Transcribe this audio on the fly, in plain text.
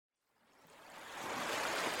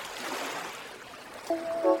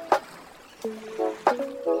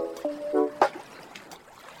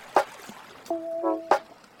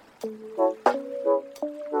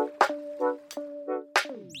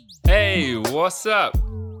What's up?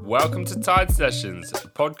 Welcome to Tide Sessions, a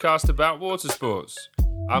podcast about water sports.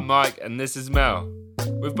 I'm Mike and this is Mel.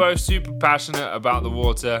 We're both super passionate about the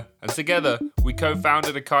water, and together we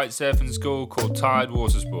co-founded a kite surfing school called Tide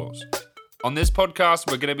Water Sports. On this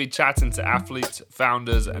podcast, we're going to be chatting to athletes,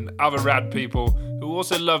 founders, and other rad people who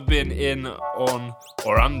also love being in, on,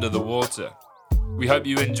 or under the water. We hope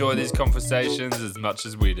you enjoy these conversations as much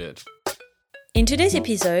as we did. In today's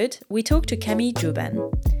episode, we talk to Camille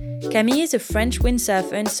Juban. Camille is a French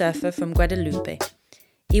windsurfer and surfer from Guadeloupe.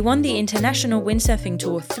 He won the International Windsurfing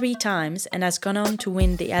Tour 3 times and has gone on to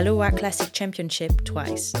win the Aloha Classic Championship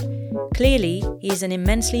twice. Clearly, he is an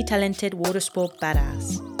immensely talented water sport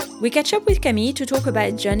badass. We catch up with Camille to talk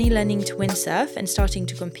about his journey learning to windsurf and starting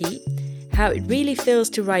to compete, how it really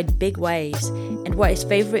feels to ride big waves, and what his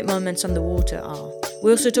favourite moments on the water are.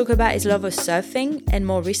 We also talk about his love of surfing and,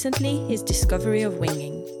 more recently, his discovery of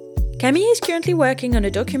winging. Camille is currently working on a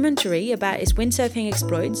documentary about his windsurfing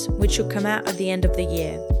exploits, which should come out at the end of the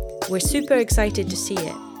year. We're super excited to see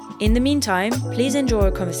it. In the meantime, please enjoy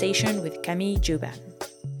our conversation with Camille Juban.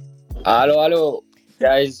 Hello,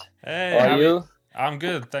 guys. Hey, how are you? I'm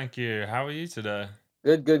good, thank you. How are you today?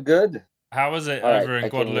 Good. How was it All over right, in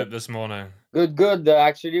Guadeloupe this morning? Good.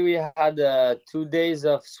 Actually, we had 2 days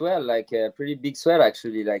of swell, like a pretty big swell,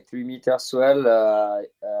 actually, like 3-meter swell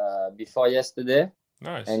before yesterday.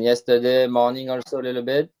 Nice. And yesterday morning also a little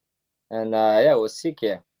bit. And it was sick,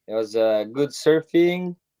 yeah. It was good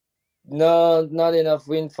surfing. No, not enough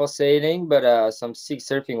wind for sailing, but some sick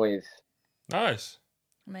surfing wave. Nice.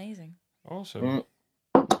 Amazing. Awesome.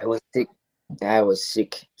 I was sick. I was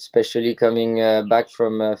sick, especially coming back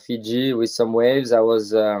from Fiji with some waves. I was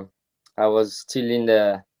still in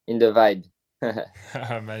the vibe.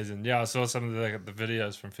 Amazing. Yeah, I saw some of the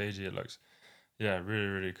videos from Fiji. It looks,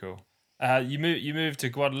 really cool. You moved to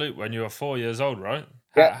Guadeloupe when you were 4 years old, right?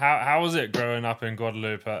 Yeah. How was it growing up in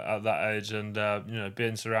Guadeloupe at that age and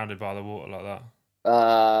being surrounded by the water like that?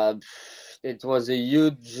 It was a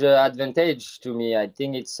huge advantage to me. I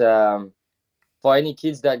think it's for any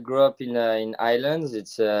kids that grow up in islands.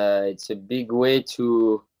 It's a big way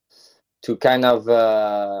to kind of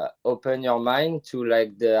open your mind to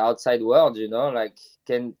like the outside world. Like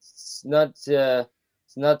it's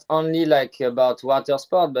not only like about water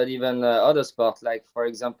sport, but even other sport. Like for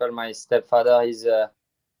example, my stepfather he's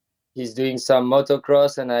doing some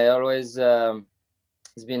motocross, and I always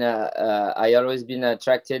been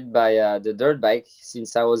attracted by the dirt bike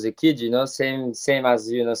since I was a kid. Same as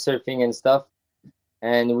surfing and stuff.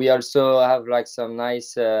 And we also have like some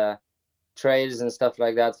nice trails and stuff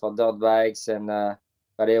like that for dirt bikes. And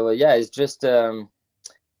but it's just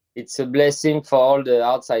it's a blessing for all the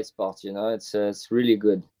outside sports. It's really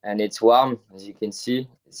good, and it's warm, as you can see.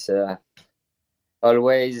 It's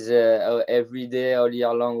always every day, all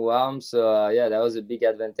year long warm. So that was a big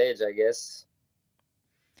advantage, I guess.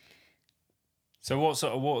 So what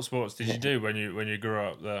sort of water sports did you do when you grew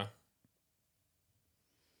up there?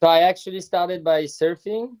 So I actually started by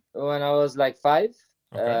surfing when I was like 5.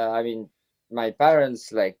 Okay. My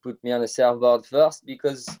parents like put me on a surfboard first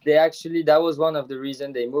because that was one of the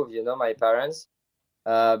reasons they moved. My parents,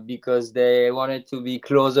 because they wanted to be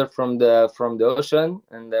closer from the ocean,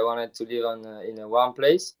 and they wanted to live in a warm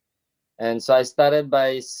place. And so I started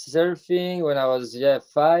by surfing when I was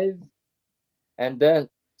 5, and then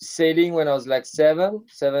sailing when I was like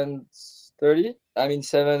 7:30.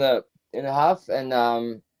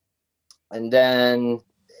 7.5, and then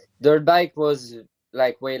dirt bike was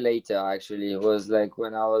like way later. Actually, it was like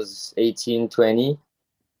when I was 18, 20.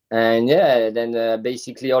 And then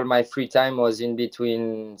basically all my free time was in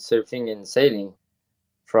between surfing and sailing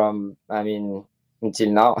until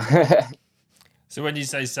now. So when you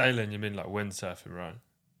say sailing, you mean like windsurfing, right?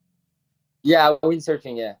 Yeah,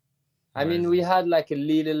 windsurfing, yeah. Amazing. We had like a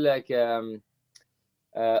little like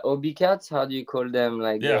hobby cats. How do you call them?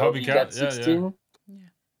 Like the hobby cat. 16.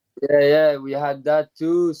 Yeah, we had that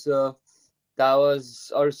too. So that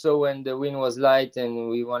was also when the wind was light and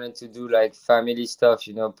we wanted to do like family stuff,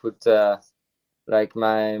 put like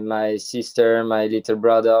my sister, my little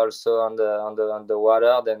brother also on the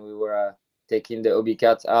water. Then we were taking the hobby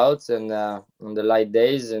cat out and on the light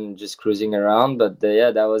days and just cruising around. But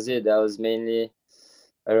that was it. That was mainly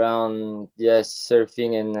around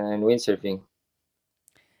surfing and windsurfing.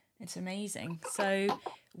 It's amazing. So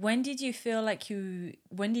when did you feel like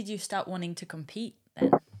when did you start wanting to compete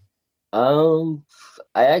then? I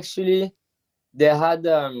actually they had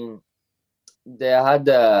a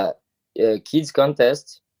kids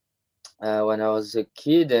contest when I was a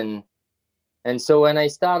kid, and so when I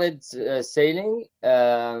started sailing,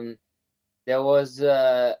 there was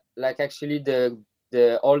like actually the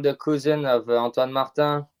the older cousin of Antoine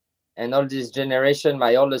Martin, and all this generation,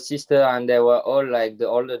 my older sister, and they were all like the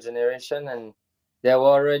older generation, and they were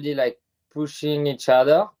already like pushing each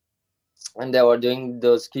other, and they were doing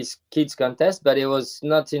those kids contests, but it was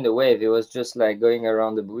not in the wave. It was just like going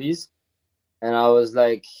around the buoys, and I was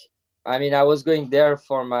like, I mean, I was going there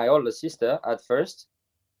for my older sister at first.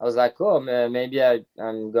 I was like, oh, maybe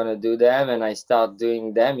I'm gonna do them, and I start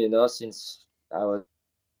doing them, since I was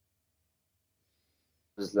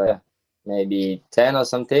like maybe 10 or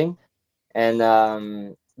something.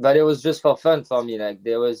 And but it was just for fun for me. Like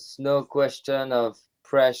there was no question of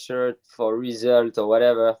pressure for result or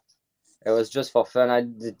whatever. It was just for fun. I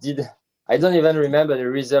don't even remember the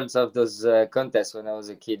results of those contests when I was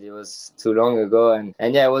a kid. It was too long ago, and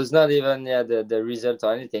yeah, it was not even the result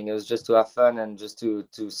or anything. It was just to have fun and just to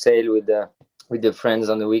sail with the friends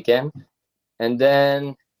on the weekend. And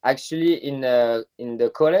then actually in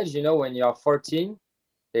the college, when you are 14,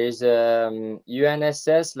 there's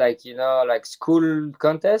UNSS, like like school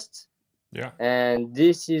contest. Yeah. And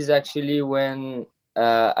this is actually when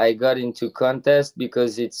I got into contest,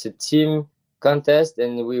 because it's a team contest,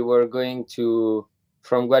 and we were going to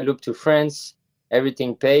from Guadeloupe to France,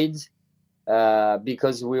 everything paid,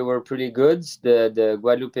 because we were pretty good, the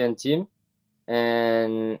Guadeloupean team.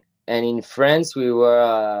 And in France we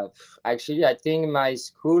were actually, I think my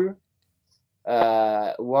school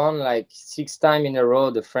won like 6 times in a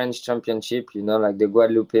row the French championship, like the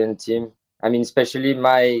Guadeloupean team. I mean, especially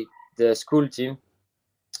the school team.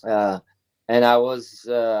 And I was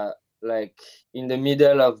like in the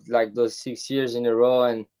middle of like those 6 years in a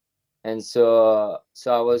row, and so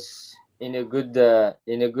I was in a good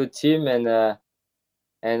team, and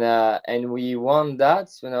we won that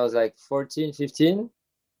when I was like 14, 15.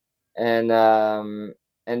 And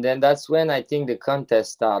then that's when I think the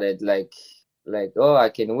contest started, like, oh, I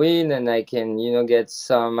can win, and I can get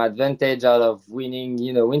some advantage out of winning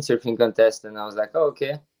windsurfing contest. And I was like, oh,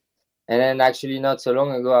 okay. And then actually not so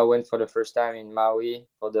long ago, I went for the first time in Maui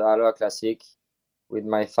for the Aloha Classic with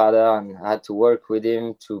my father, and I had to work with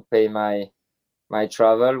him to pay my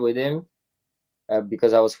travel with him,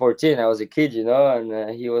 because I was 14. I was a kid, and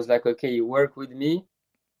he was like, okay, you work with me,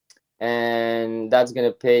 and that's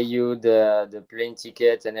gonna pay you the plane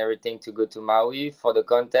ticket and everything to go to Maui for the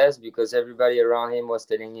contest, because everybody around him was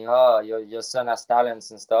telling me, oh, your son has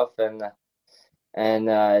talents and stuff, and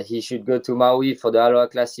he should go to Maui for the Aloha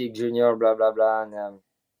Classic Junior, blah blah blah. And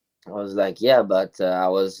I was like, yeah, but I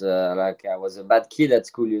was I was a bad kid at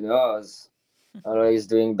school, I was always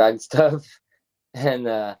doing bad stuff, and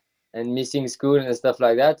uh, and missing school and stuff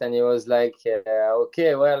like that. And he was like,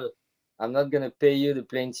 okay, well, I'm not gonna pay you the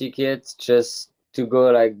plane ticket just to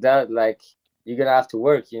go like that. Like, you're gonna have to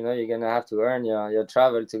work, you're gonna have to earn your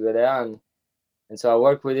travel to go there. And so I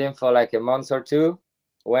worked with him for like a month or two.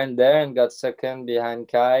 Went there and got second behind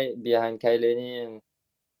Kai Lenny,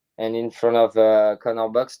 and in front of Connor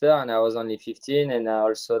Buxter, and I was only 15. And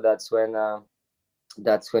also that's when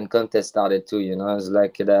contest started too. It was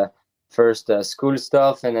like the first school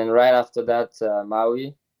stuff, and then right after that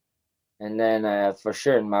Maui, and then for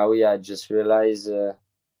sure in Maui I just realized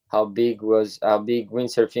how big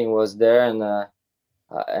windsurfing was there, and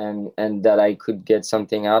that I could get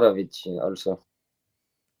something out of it also.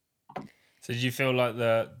 So did you feel like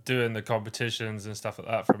doing the competitions and stuff like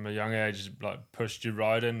that from a young age like pushed you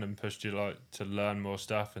riding and pushed you like to learn more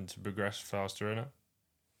stuff and to progress faster in it?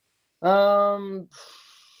 I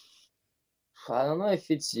don't know if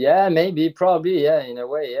it's, maybe, probably, in a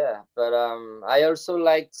way, yeah. But I also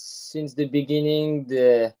liked since the beginning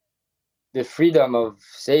the freedom of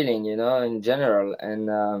sailing, in general,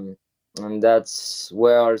 and that's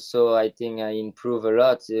where also I think I improve a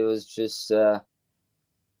lot. It was just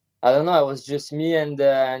I don't know, it was just me and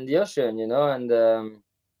the ocean, and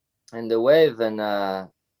the wave, and I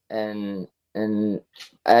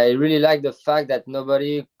really like the fact that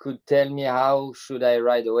nobody could tell me how should I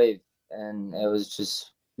ride a wave, and it was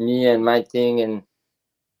just me and my thing, and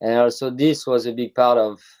also this was a big part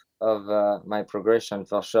of my progression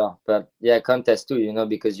for sure. But yeah, contest too,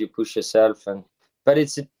 because you push yourself, but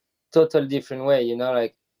it's a total different way,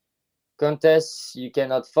 like contests you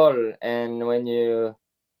cannot fall, and when you're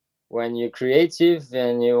creative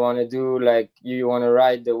and you want to do, like, you want to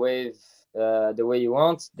ride the wave the way you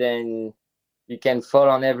want, then you can fall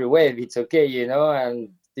on every wave. It's okay, and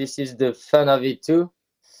this is the fun of it too.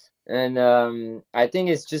 And I think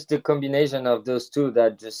it's just the combination of those two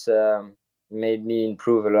that just made me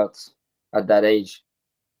improve a lot at that age.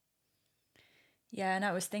 Yeah, and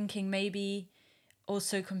I was thinking maybe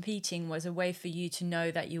also competing was a way for you to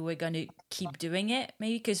know that you were going to keep doing it?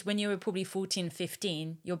 Maybe because when you were probably 14,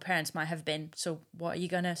 15, your parents might have been, so what are you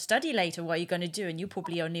going to study later? What are you going to do? And you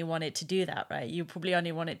probably only wanted to do that, right? You probably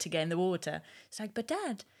only wanted to get in the water. It's like, but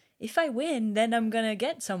Dad, if I win, then I'm going to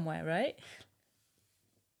get somewhere, right?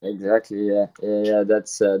 Exactly. Yeah.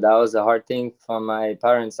 That was a hard thing for my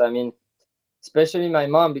parents. I mean, especially my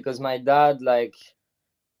mom, because my dad, like,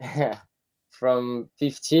 from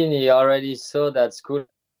 15, he already saw that school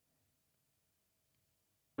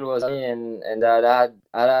was me, and that I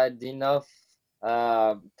had enough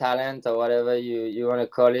talent, or whatever you want to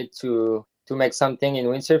call it, to make something in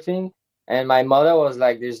windsurfing. And my mother was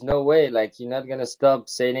like, "There's no way, like, you're not gonna stop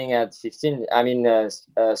sailing at 15. I mean,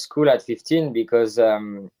 school at 15, because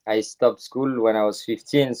I stopped school when I was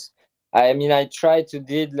 15. I mean, I tried to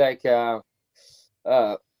did like uh,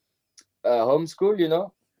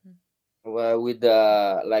 homeschool, with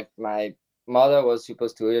like my mother was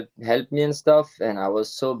supposed to help me and stuff, and I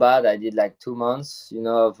was so bad. I did like 2 months,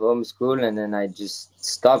 of homeschool, and then I just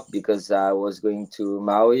stopped because I was going to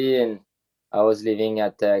Maui, and I was living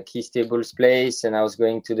at Keith Stable's place, and I was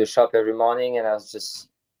going to the shop every morning, and I was just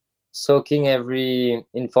soaking every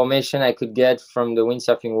information I could get from the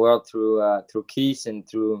windsurfing world through Keith and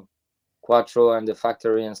through Quattro and the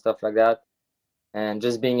factory and stuff like that, and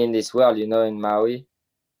just being in this world, in Maui.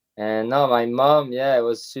 And no, my mom, yeah, it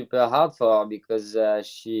was super hard for her, because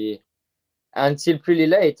she, until pretty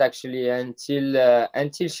late actually,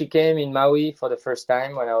 until she came in Maui for the first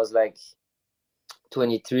time when I was like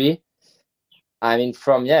 23. I mean,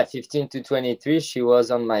 from 15 to 23, she was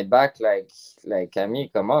on my back, like Camille,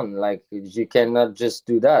 come on, like, you cannot just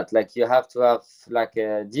do that. Like, you have to have like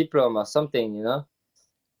a diploma or something,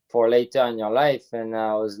 for later in your life. And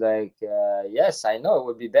I was like, yes, I know it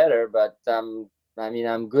would be better, but I mean,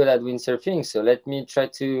 I'm good at windsurfing, so let me try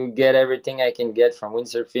to get everything I can get from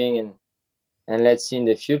windsurfing, and let's see in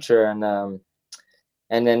the future. And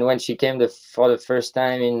then when she came for the first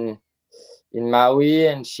time in Maui,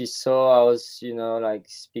 and she saw I was, like,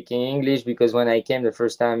 speaking English, because when I came the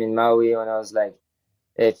first time in Maui, when I was like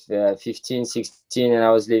 15, 16, and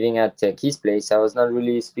I was living at Keith's place, I was not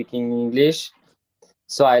really speaking English.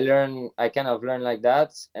 So I kind of learned like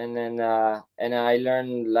that, and then and I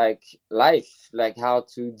learned like life, like how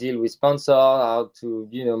to deal with sponsor, how to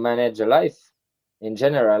manage a life in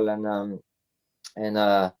general.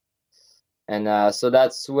 And so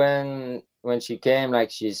that's when she came,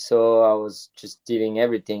 like, she saw I was just dealing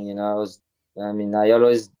everything. I mean, I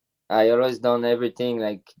always done everything,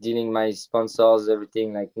 like dealing my sponsors,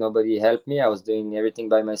 everything. Like, nobody helped me. I was doing everything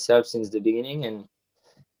by myself since the beginning. And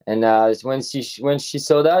when she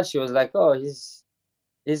saw that, she was like, "Oh, he's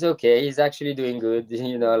okay. He's actually doing good."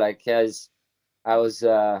 Like, as I was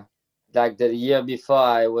like, the year before,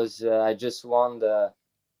 I just won the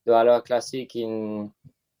Aloha Classic in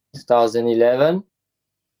 2011,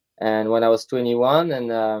 and when I was 21,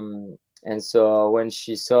 and so when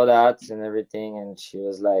she saw that and everything, and she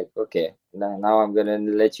was like, "Okay, now I'm gonna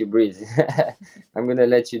let you breathe. I'm gonna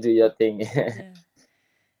let you do your thing." Yeah.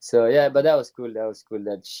 So yeah, but that was cool. That was cool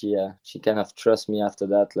that she kind of trusts me after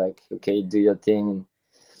that. Like, okay, do your thing,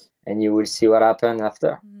 and you will see what happens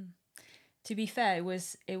after. To be fair, it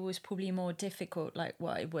was probably more difficult, like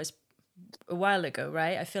what it was a while ago,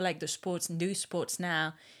 right? I feel like new sports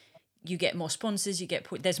now, you get more sponsors,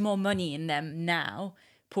 there's more money in them now,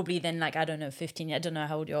 probably than, like, I don't know, 15, I don't know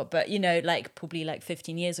how old you are, but like probably like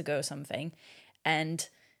 15 years ago or something. And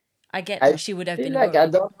I get I that she would have feel been like I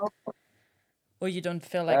worried. don't know. Or you don't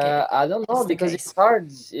feel like I don't it's know, the because case? it's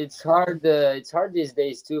hard. It's hard. It's hard these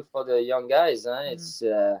days too for the young guys. Huh? It's.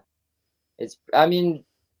 I mean,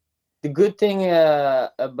 the good thing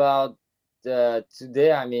about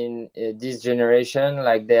today, I mean, this generation,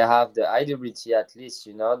 like, they have the IWT at least.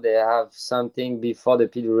 They have something before the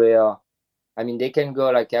Pidure. I mean, they can go.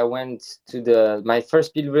 Like, I went to my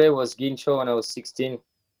first Pidure was Gincho when I was 16,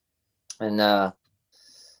 and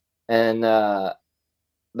and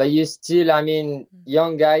but you still, I mean,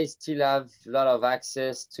 young guys still have a lot of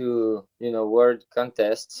access to world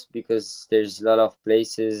contests, because there's a lot of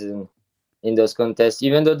places in those contests.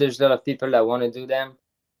 Even though there's a lot of people that want to do them,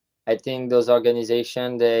 I think those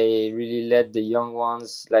organizations, they really let the young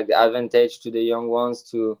ones, like, the advantage to the young ones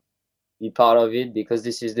to be part of it, because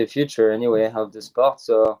this is the future anyway of the sport.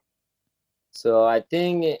 So I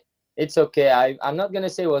think it's okay. I'm not gonna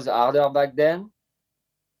say it was harder back then,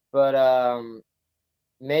 but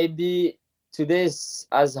maybe today's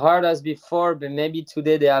as hard as before, but maybe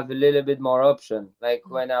today they have a little bit more option. Like,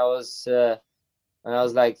 when I was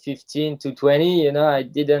like 15 to 20, I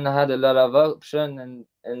didn't had a lot of option, and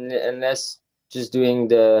unless just doing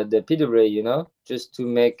the pedigree, just to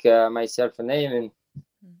make myself a name.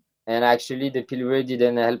 And actually the pillory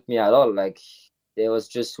didn't help me at all. Like it was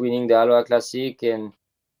just winning the Aloha Classic and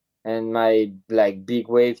my like big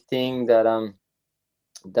wave thing that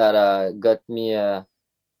got me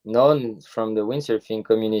known from the windsurfing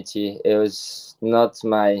community. It was not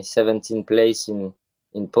my 17th place in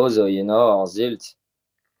Pozo, you know, or Zilt,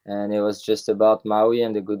 and it was just about Maui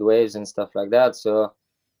and the good waves and stuff like that. So,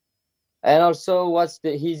 and also, what's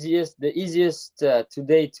the easiest? The easiest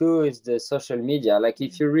today too is the social media. Like,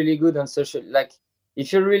 if you're really good on social, like,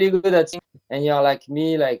 if you're really good at and you're like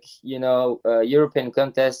me, like, you know, European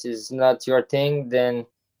contest is not your thing, then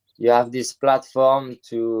you have this platform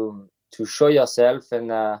to show yourself,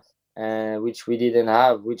 and which we didn't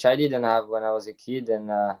have, which I didn't have when I was a kid,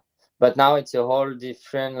 and but now it's a whole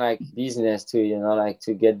different like business too, you know, like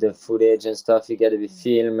to get the footage and stuff, you get to be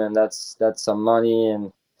filmed, and that's some money,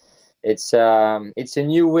 and it's a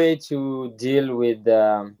new way to deal with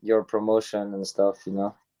your promotion and stuff, you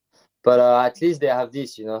know. But at least they have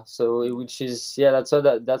this, you know. So which is that's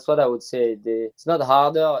what I would say. It's not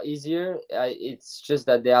harder or easier. It's just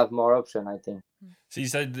that they have more option, I think. So you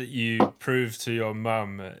said that you proved to your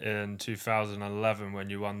mum in 2011 when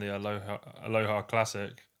you won the Aloha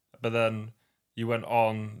Classic, but then you went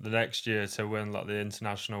on the next year to win like the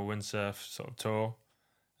international windsurf sort of tour,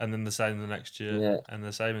 and then the same the next year, and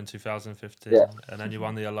the same in 2015, and then you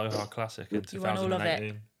won the Aloha Classic in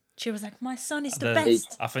 2018. She was like, "My son is the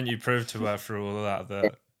best." I think you proved to her through all of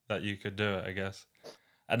that you could do it, I guess.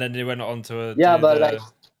 And then you went on to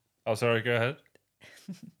oh, sorry, go ahead.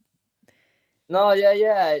 No,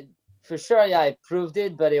 yeah, for sure, yeah, I proved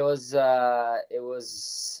it, but it was,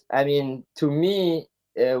 I mean, to me,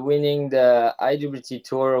 winning the IWT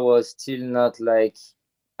Tour was still not like,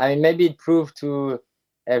 I mean, maybe it proved to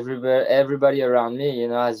everybody around me, you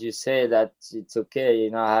know, as you say, that it's okay,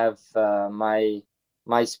 you know, I have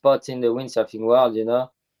my spot in the windsurfing world, you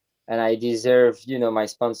know, and I deserve, you know, my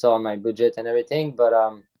sponsor, my budget and everything, but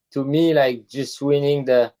to me, like, just winning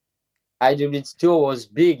the IWT Tour was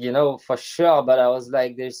big, you know, for sure. But I was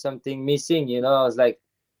like, there's something missing, you know. I was like,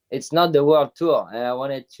 it's not the World Tour, and I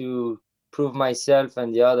wanted to prove myself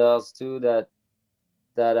and the others too that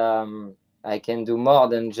I can do more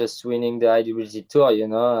than just winning the IWT Tour, you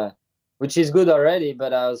know, which is good already.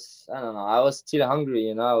 But I don't know, I was still hungry,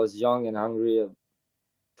 you know. I was young and hungry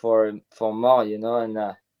for more, you know, and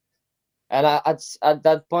at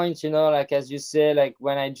that point, you know, like as you say, like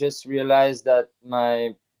when I just realized that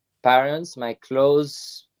my parents, my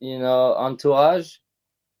close, you know, entourage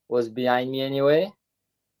was behind me anyway,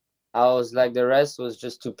 I was like, the rest was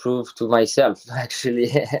just to prove to myself,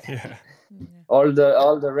 actually. Yeah. all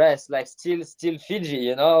the rest, like still Fiji,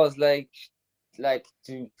 you know, I was like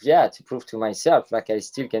to prove to myself, like I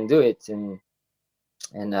still can do it, and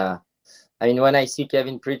I mean, when I see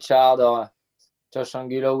Kevin Pritchard or Josh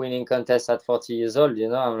Angulo winning contests at 40 years old, you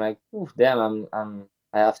know, I'm like, damn,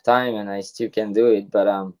 I have time and I still can do it. But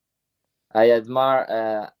I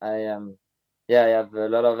admire, I have a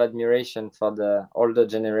lot of admiration for the older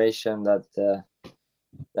generation that's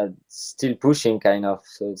still pushing, kind of.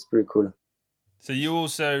 So it's pretty cool. So you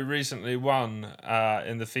also recently won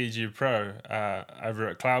in the Fiji Pro over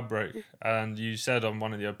at Cloudbreak, and you said on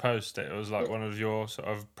one of your posts that it was like one of your sort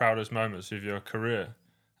of proudest moments of your career.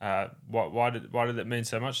 Why did it mean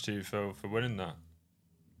so much to you for winning that?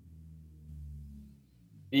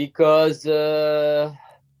 Because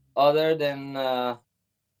other than the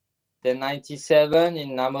 97 in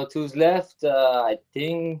Namotu's left, I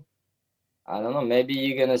think, I don't know, maybe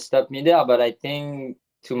you're gonna stop me there, but I think,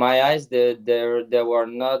 to my eyes, there were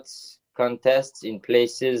not contests in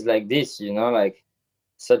places like this, you know, like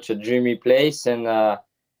such a dreamy place, and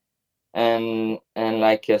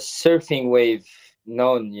like a surfing wave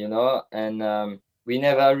known, you know, and we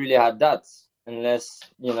never really had that, unless,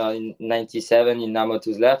 you know, in 97 in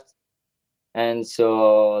Namotu's left, and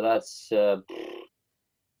so that's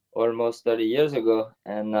almost 30 years ago,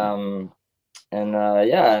 and I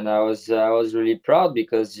was really proud,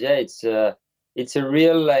 because it's a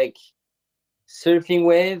real like surfing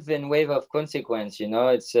wave and wave of consequence, you know.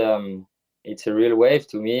 It's a real wave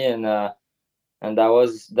to me, and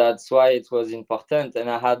that's why it was important. And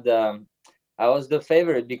I was the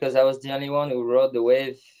favorite because I was the only one who rode the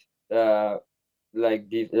wave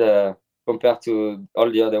compared to all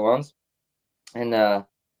the other ones, and I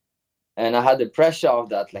had the pressure of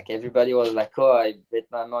that. Like everybody was like, "Oh, I bet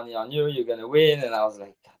my money on you. You're gonna win." And I was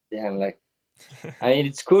like, "God damn!" Like, I mean,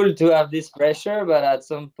 it's cool to have this pressure, but at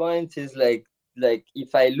some point, it's like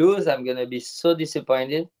if I lose, I'm gonna be so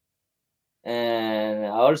disappointed. And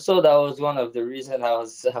also, that was one of the reasons I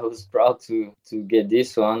was proud to get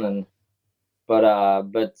this one.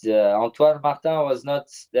 but Antoine Martin was not.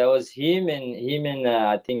 There was him and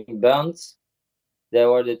I think Burns. They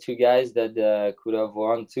were the two guys that could have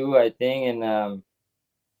won too, I think,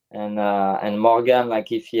 and Morgan,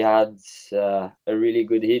 like if he had a really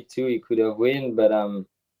good hit too, he could have win. But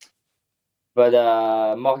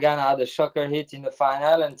Morgan had a shocker hit in the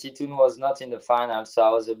final, and Titoon was not in the final, so I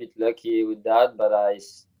was a bit lucky with that. But I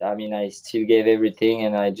mean, I still gave everything,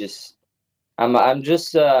 and I'm just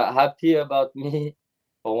happy about me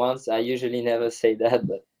for once. I usually never say that,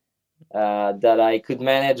 but that I could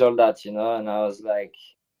manage all that, and I was like,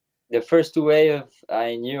 the first two wave,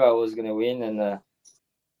 I knew I was gonna win, and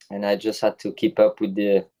I just had to keep up with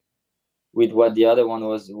what the other one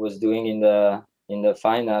was doing in the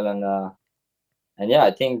final, and yeah,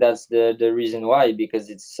 I think that's the reason why, because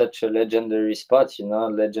it's such a legendary spot,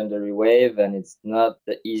 legendary wave, and it's not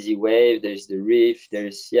the easy wave. There's the reef,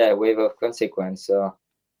 there's a wave of consequence. So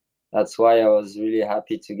that's why I was really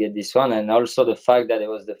happy to get this one, and also the fact that it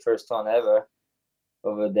was the first one ever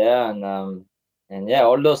over there, and yeah,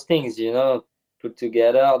 all those things, put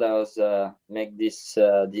together, that was make this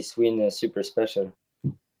win super special.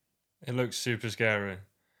 It looks super scary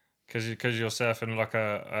because you're surfing like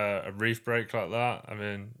a reef break like that. I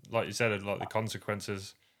mean, like you said, like the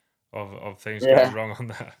consequences of things going wrong on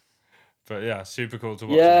there. But yeah, super cool to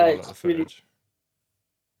watch as well, like the footage.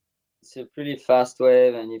 It's a pretty fast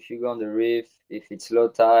wave, and if you go on the reef, if it's low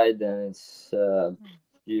tide, then it's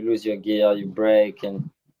you lose your gear, you break, and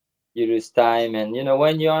you lose time. And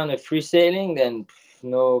when you're on a free sailing, then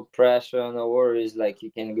no pressure, no worries. Like you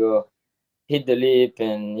can go hit the lip,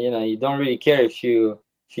 and you don't really care if you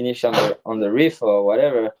finish on the reef or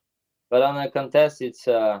whatever. But on a contest, it's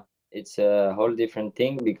a whole different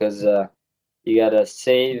thing, because you gotta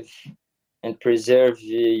save and preserve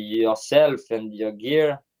yourself and your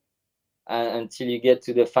gear until you get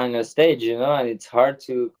to the final stage, and it's hard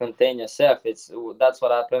to contain yourself. That's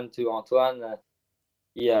what happened to Antoine.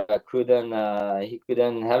 He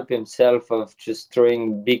couldn't help himself of just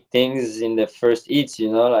throwing big things in the first heats,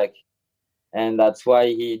 and that's why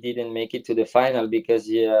he didn't make it to the final, because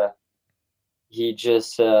he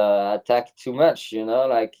just attacked too much,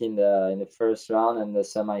 like in the first round and the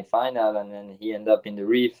semi-final, and then he ended up in the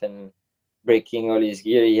reef and breaking all his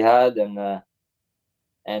gear he had, and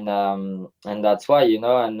that's why,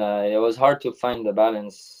 and it was hard to find the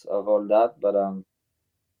balance of all that,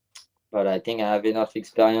 but I think I have enough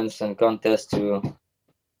experience and contest to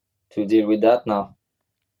deal with that now.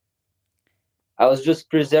 I was just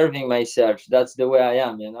preserving myself. That's the way I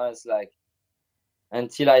am, it's like,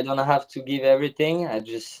 until I don't have to give everything, I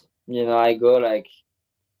just, I go like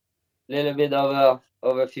a little bit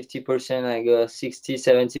over 50%, I go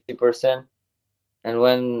 60-70%, and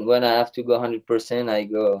when I have to go 100%, I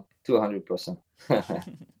go 200%.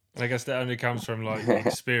 I guess that only comes from like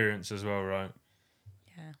experience as well, right?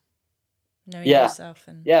 Yeah, knowing yourself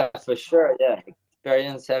and for sure. Yeah,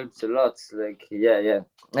 experience helps a lot. Like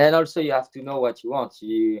and also you have to know what you want.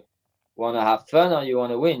 You want to have fun or you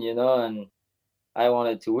want to win, and I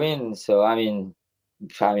wanted to win. So I mean,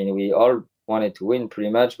 we all wanted to win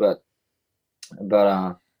pretty much, but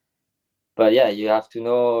yeah, you have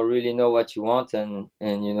to really know what you want, and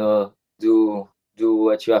do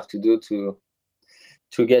what you have to do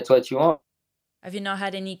to get what you want. Have you not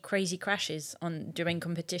had any crazy crashes during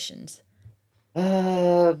competitions?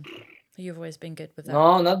 You've always been good with that.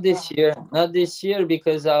 No, not this year. Not this year,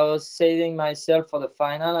 because I was saving myself for the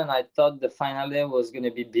final, and I thought the final day was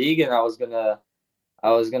gonna be big, and I was gonna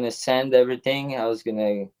send everything. I was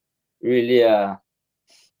gonna really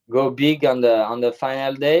go big on the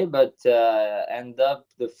final day, but end up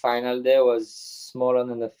the final day was smaller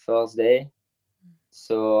than the first day.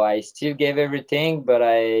 So I still gave everything, but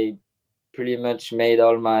I pretty much made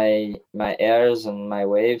all my airs and my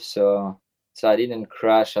waves, so I didn't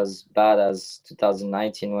crash as bad as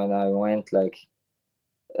 2019 when I went. Like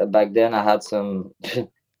back then, I had some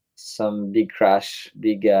big crash,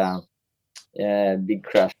 big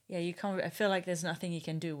crash. Yeah, you can't. I feel like there's nothing you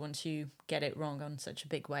can do once you get it wrong on such a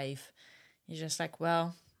big wave. You're just like,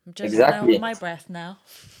 well, I'm just gonna hold my breath now.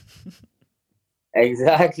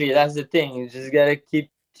 Exactly, that's the thing. You just gotta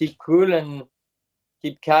keep cool and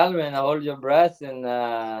keep calm and hold your breath, and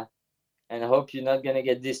hope you're not gonna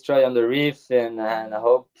get destroyed on the reef, and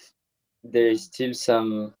hope there is still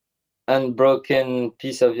some unbroken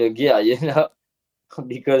piece of your gear,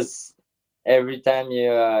 because every time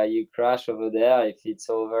you crash over there, if it's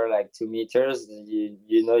over like 2 meters,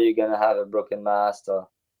 you're gonna have a broken mast or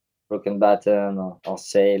broken batten or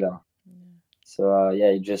sail. So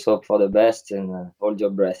yeah, you just hope for the best and hold your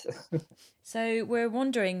breath. So we're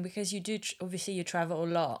wondering, because you do obviously you travel a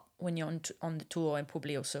lot when you're on the tour, and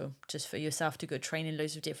probably also just for yourself to go train in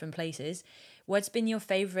loads of different places. What's been your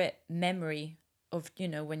favorite memory of,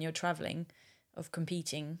 when you're traveling, of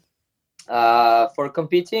competing? For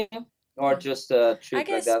competing or Yeah. just a I trip like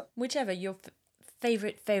guess that? whichever your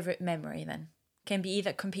favorite memory then can be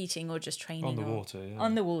either competing or just training On the or water, yeah.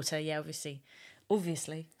 on the water. Yeah,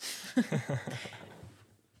 obviously.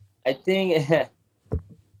 I think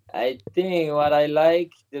I think what I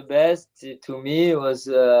like the best to me was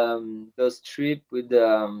those trip with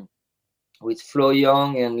Flo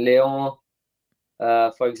Young and Leon.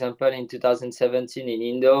 For example, in 2017 in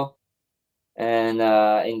Indo, and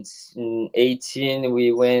in 18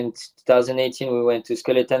 we went 2018 we went to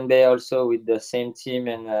Skeleton Bay also with the same team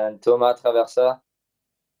and Thomas Traversa.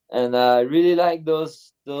 And I really like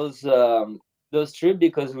those trips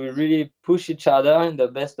because we really push each other in the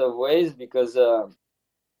best of ways because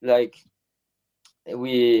like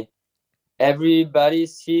we everybody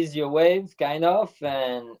sees your wave kind of,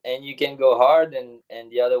 and you can go hard,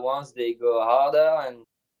 and the other ones they go harder, and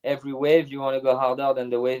every wave you want to go harder than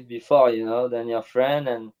the wave before, than your friend.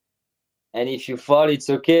 And if you fall, it's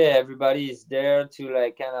okay, everybody is there to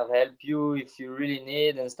like kind of help you if you really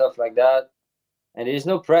need and stuff like that. And there's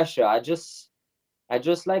no pressure. I just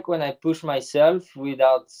like when I push myself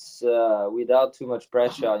without too much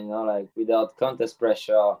pressure, like without contest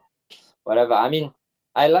pressure, whatever. I mean,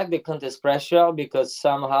 I like the contest pressure because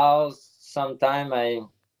somehow, sometime I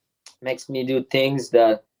makes me do things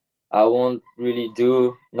that I won't really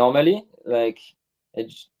do normally. Like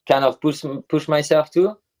it kind of push myself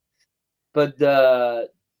too. But the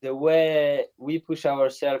way we push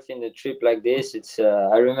ourselves in a trip like this, it's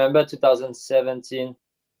I remember 2017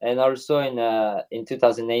 and also in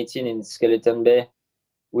 2018 in Skeleton Bay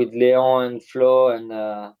with Leon and Flo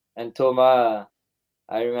and Thomas.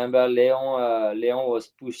 I remember Leon was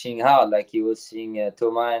pushing hard, like he was seeing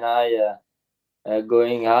Thomas and I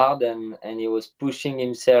going hard, and he was pushing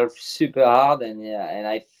himself super hard, and yeah, and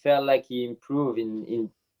I felt like he improved in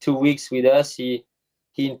 2 weeks with us. He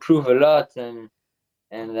improved a lot, and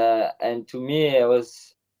to me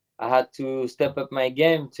I had to step up my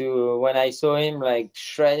game to when I saw him like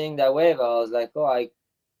shredding that wave. I was like, oh, I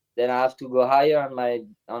have to go higher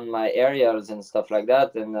on my aerials and stuff like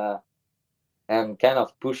that, and kind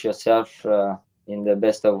of push yourself in the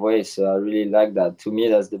best of ways. So I really like that. To me,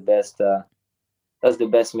 that's the best. That's the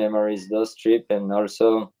best memories, those trip, and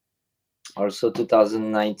also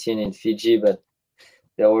 2019 in Fiji. But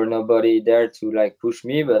there were nobody there to like push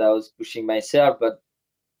me, but I was pushing myself. But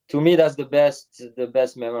to me, that's the best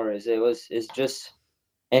memories. It's just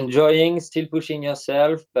enjoying, still pushing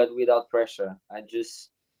yourself, but without pressure. I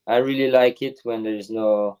really like it when there is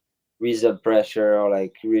no result pressure or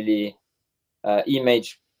like really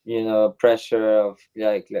image, pressure of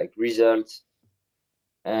like results.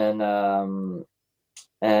 And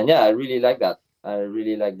yeah, I really like that. I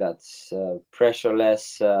really like that.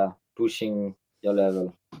 Pressureless, pushing your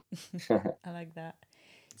level. I like that.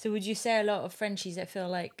 So would you say a lot of Frenchies, I feel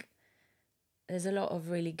like there's a lot of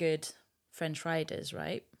really good French riders,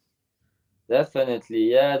 right?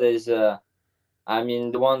 Definitely, yeah. I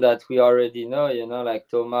mean, the one that we already know, like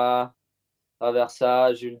Thomas,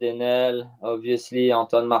 Traversa, Jules Denel, obviously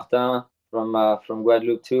Antoine Martin from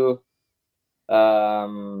Guadeloupe too.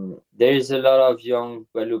 There is a lot of young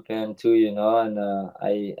Guadeloupean too, and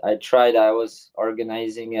I was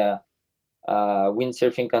organizing a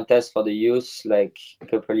windsurfing contest for the youth like a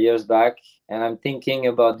couple years back, and I'm thinking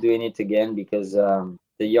about doing it again because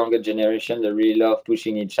the younger generation, they really love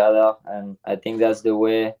pushing each other, and I think that's the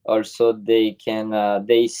way also they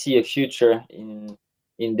see a future in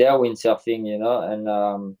their windsurfing,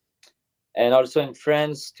 and also in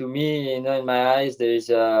France, to me, in my eyes, there's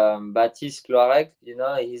Baptiste Cloirec.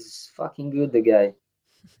 He's fucking good, the guy,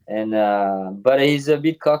 and but he's a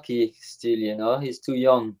bit cocky still. He's too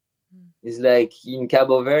young. He's like in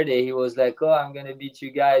Cabo Verde, he was like, "Oh, I'm gonna beat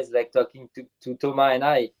you guys," like talking to Thomas and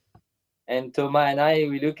I. And Thomas and I,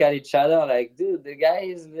 we look at each other like, "Dude, the guy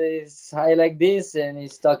is high like this, and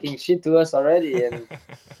he's talking shit to us already."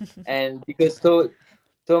 And because Thomas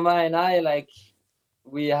and I, like,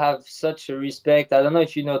 we have such a respect. I don't know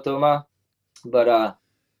if you know Thomas, but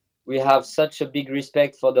we have such a big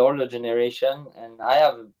respect for the older generation, and I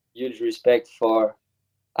have a huge respect for.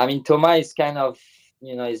 I mean, Thomas is kind of,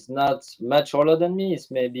 he's not much older than me. It's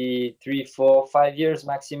maybe 3, 4, 5 years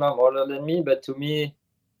maximum older than me. But to me,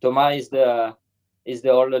 Thomas is the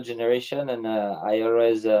older generation, and I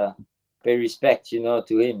always pay respect,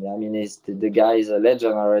 to him. I mean, the guy is a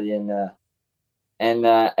legend already,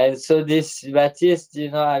 And so this Baptiste,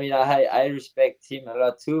 I mean, I respect him a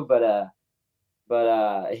lot too, but I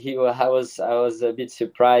was a bit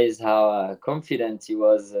surprised how confident he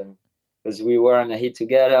was, because we were on a hit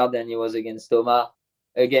together. Then he was against Thomas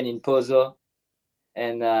again in Pozo,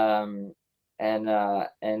 and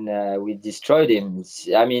we destroyed him.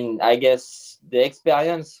 I mean, I guess the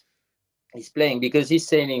experience he's playing, because he's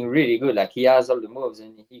sailing really good. Like, he has all the moves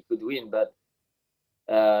and he could win, but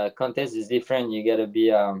contest is different. You gotta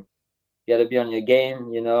be on your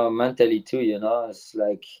game, mentally too. It's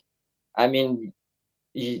like, I mean,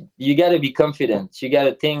 you got to be confident. You got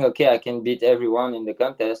to think, okay, I can beat everyone in the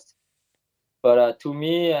contest. But to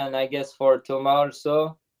me, and I guess for Thomas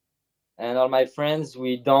also, and all my friends,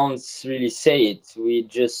 we don't really say it. We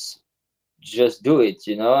just do it,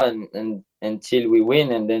 and until we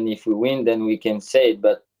win, and then if we win, then we can say it.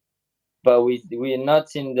 But we are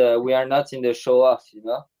not in the show off.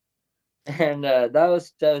 And that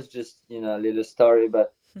was just a little story,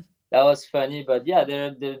 but that was funny. But yeah,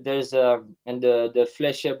 there's and the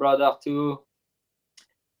Fleche brother too.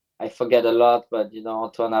 I forget a lot, but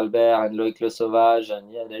Antoine Albert and Loïc Le Sauvage,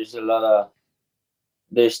 and yeah,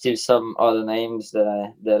 there's still some other names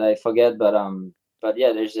that I forget, but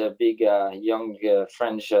yeah, there's a big young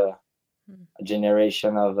French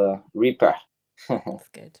generation of Reaper. That's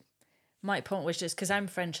good. My point was just because I'm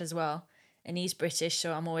French as well, and he's British,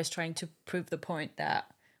 so I'm always trying to prove the point that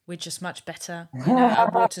we're just much better,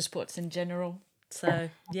 at water sports in general. So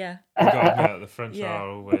yeah, You got to admit, the French Yeah. are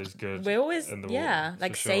always good. we're always in the water,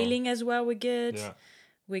 like for sure. sailing as well. We're good. Yeah.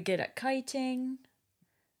 We're good at kiting.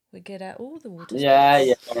 We're good at all the water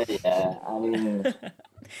Yeah. sports. I mean,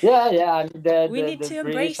 yeah. I mean, We need the to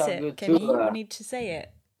British embrace are it, good Camille. too. We need to say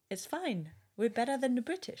it. It's fine. We're better than the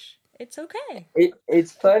British. It's okay.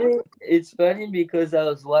 It's funny. It's funny because I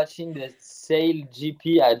was watching the Sail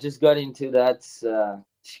GP. I just got into that a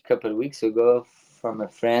couple of weeks ago from a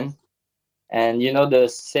friend, and the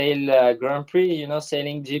Sail Grand Prix.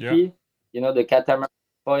 Sailing GP. The catamaran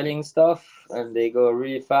foiling stuff, and they go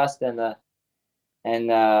really fast. And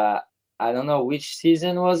I don't know which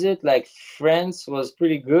season was it. Like, France was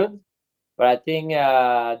pretty good, but I think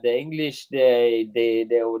the English they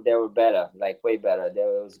were better, like way better. They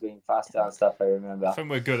was going faster and stuff. I remember. I think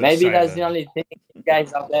we're good at Maybe sailing. that's the only thing. You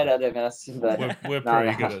guys are better than us, but We're no,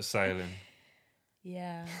 pretty no. good at sailing.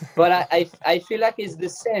 Yeah. But I feel like it's the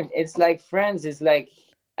same. It's like France. It's like,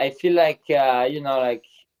 I feel like like,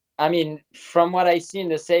 I mean, from what I see in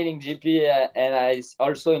the sailing GP, and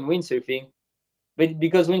also in windsurfing, but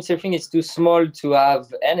because windsurfing is too small to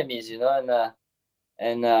have enemies,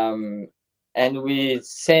 and we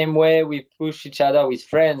same way we push each other with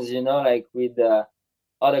friends, like with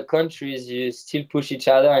other countries, you still push each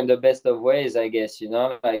other in the best of ways, I guess,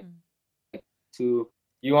 like, to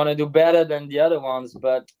you want to do better than the other ones,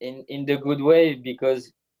 but in the good way,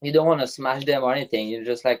 because you don't want to smash them or anything. You're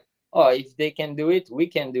just like, oh, if they can do it, we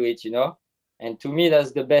can do it, and to me,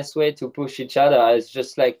 that's the best way to push each other. It's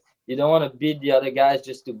just like, you don't want to beat the other guys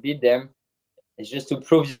just to beat them. It's just to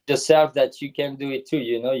prove yourself that you can do it too.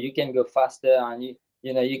 You can go faster, and you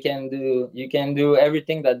can do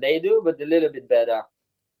everything that they do, but a little bit better.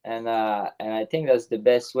 And I think that's the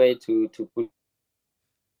best way to push.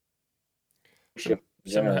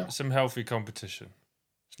 Some healthy competition.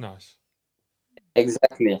 It's nice.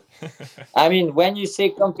 Exactly. I mean, when you say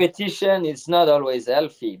competition, it's not always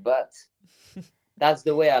healthy, but that's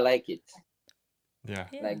the way I like it. Yeah.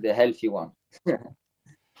 Like the healthy one.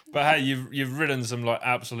 But hey, you've ridden some like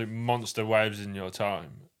absolute monster waves in your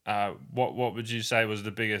time. What would you say was the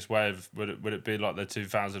biggest wave? Would it be like the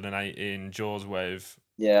 2018 Jaws wave?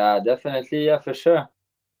 Yeah, definitely. Yeah, for sure.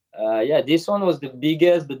 Yeah, this one was the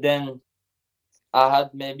biggest, but then I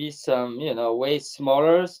had maybe some, way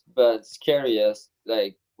smaller but scariest,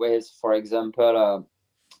 like waves. For example,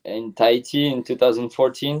 in Tahiti in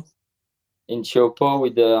 2014, in Chiopo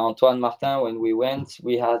with Antoine Martin, when we went,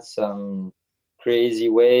 we had some crazy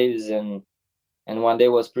waves, and one day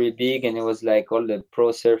was pretty big, and it was like all the pro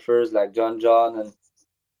surfers like John and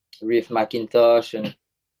Reef McIntosh and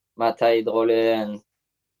Mata Hidrole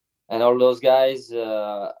and all those guys.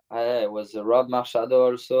 It was Rob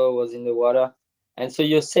Machado also was in the water, and so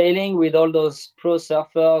you're sailing with all those pro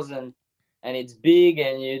surfers, and it's big,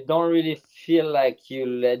 and you don't really feel like you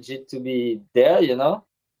legit to be there,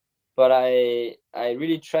 But I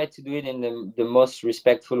really try to do it in the most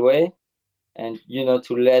respectful way, and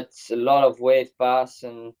to let a lot of wave pass.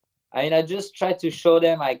 And I mean, I just try to show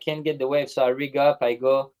them I can get the wave, so I rig up, I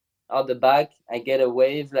go out the back, I get a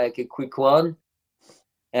wave, like a quick one,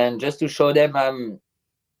 and just to show them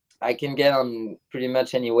I can get on pretty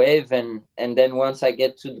much any wave, and then once I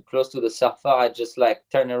get close to the surfer, I just like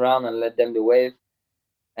turn around and let them the wave,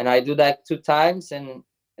 and I do that 2 times, and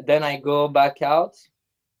then I go back out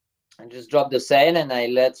and just drop the sail, and I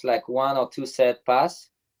let like 1 or 2 set pass,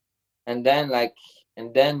 and then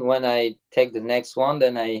when I take the next one,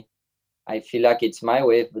 then I feel like it's my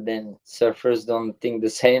wave, but then surfers don't think the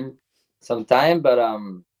same sometimes.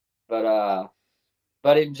 But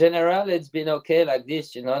but in general, it's been okay like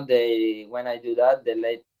this. They when I do that,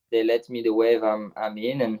 they let me the wave I'm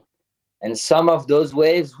in, and some of those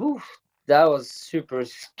waves, whew, that was super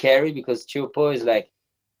scary because Chupo is like,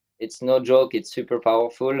 it's no joke. It's super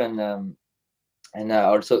powerful, and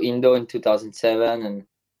also Indo in 2007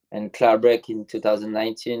 and Clarbreak in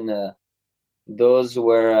 2019. Those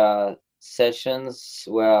were sessions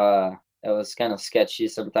where it was kind of sketchy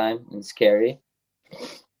sometimes and scary,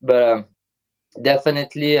 but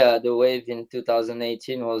definitely the wave in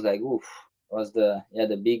 2018 was like, oof, was the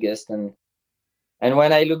biggest. And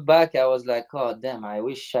when I look back, I was like, oh damn, I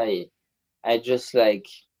wish I just like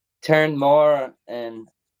turned more, and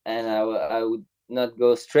I would not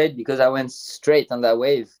go straight, because I went straight on that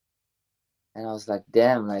wave, and I was like,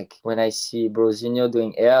 damn, like when I see Brosinho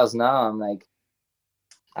doing airs now, I'm like,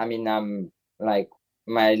 I mean, I'm like,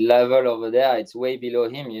 my level over there, it's way below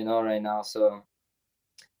him, right now. So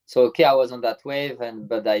okay, I was on that wave,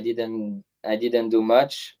 but I didn't do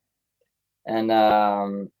much, and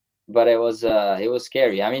but it was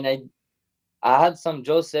scary. I mean, I had some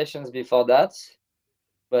Joe sessions before that,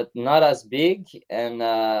 but not as big, and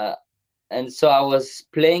so I was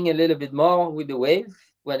playing a little bit more with the wave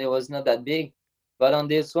when it was not that big, but on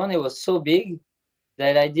this one it was so big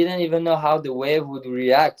that I didn't even know how the wave would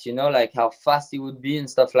react, like how fast it would be and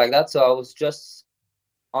stuff like that. So I was just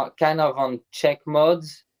kind of on check mode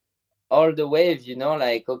all the wave,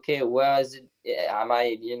 like, okay, where is it? Am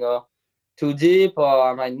I, too deep, or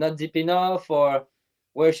am I not deep enough, or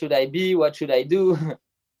where should I be? What should I do?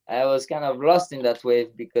 I was kind of lost in that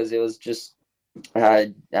wave because it was just,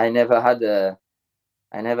 I never had the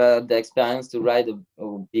experience to ride a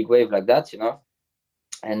big wave like that,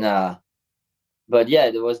 and but yeah,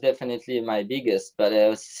 it was definitely my biggest. But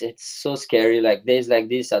it's so scary. Like days like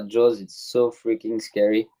this at Jaws, it's so freaking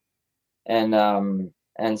scary.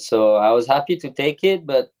 And so I was happy to take it,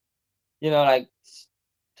 but like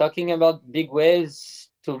talking about big waves,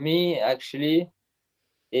 to me, actually,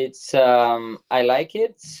 it's I like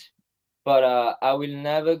it, but I will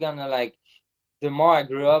never gonna like. The more I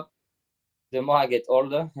grew up, the more I get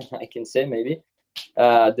older. I can say maybe.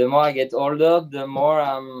 The more I get older, the more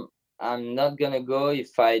I'm not gonna go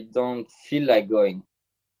if I don't feel like going.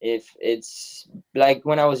 If it's like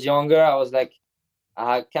when I was younger, I was like,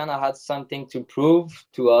 I kind of had something to prove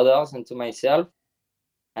to others and to myself,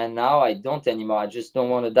 and now I don't anymore. I just don't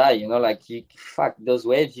want to die. Like fuck those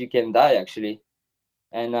waves, you can die actually,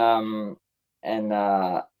 and and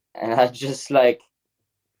uh, and I just like,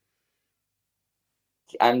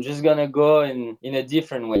 I'm just gonna go in a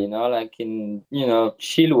different way, like in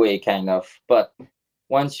chill way kind of. But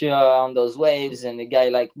once you're on those waves, and a guy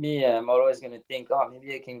like me, I'm always gonna think, oh,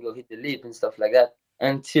 maybe I can go hit the lip and stuff like that.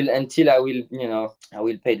 Until I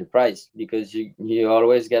will pay the price, because you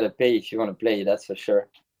always gotta pay if you want to play. That's for sure.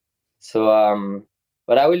 So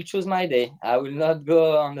but I will choose my day. I will not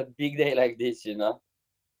go on a big day like this.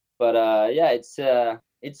 But yeah, it's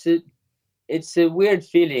a weird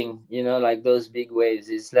feeling, like those big waves.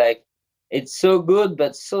 It's like, it's so good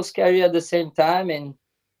but so scary at the same time,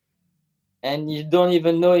 and you don't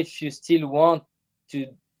even know if you still want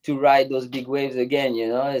to ride those big waves again.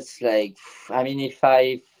 It's like, I mean, if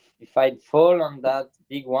I'd fall on that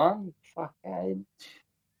big one, fuck,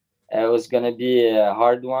 it was gonna be a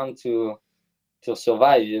hard one to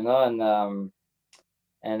survive.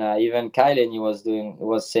 And even Kylen, he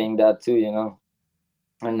was saying that too.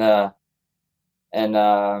 And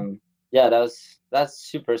and yeah, that's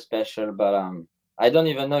super special. But I don't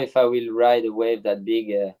even know if I will ride a wave that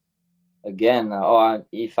big again, or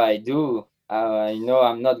if I do, I know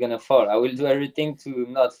I'm not gonna fall. I will do everything to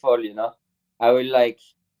not fall. I will like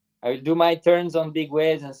I will do my turns on big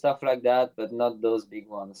waves and stuff like that, but not those big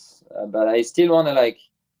ones. But I still want to like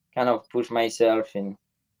kind of push myself in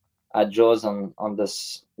at Jaws on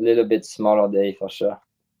this little bit smaller day for sure.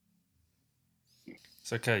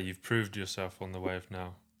 It's okay. You've proved yourself on the wave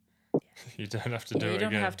now. You don't have to do it You don't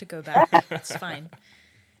again. have to go back. It's fine.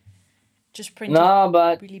 Just print No, a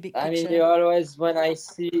but really big I mean, picture. you always, when I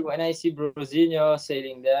see Brosinho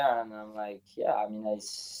sailing there, and I'm like, yeah, I mean,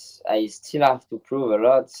 I still have to prove a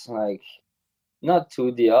lot, like not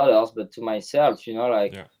to the others, but to myself,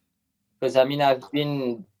 like, Yeah. because I mean, I've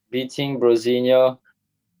been beating Brosinho.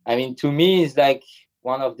 I mean, to me, is like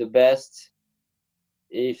one of the best,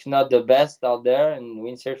 if not the best out there in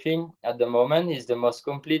windsurfing at the moment. He's the most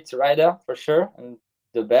complete rider for sure, and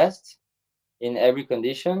the best in every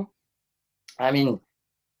condition. I mean,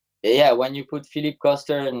 yeah, when you put Philippe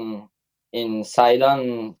Coster in side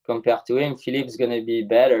on compared to him, Philippe's gonna be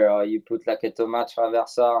better. Or you put like a Thomas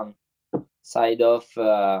Traversa on side off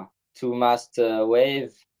two mast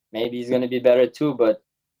wave, maybe he's gonna be better too. But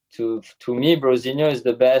to me, Brosinho is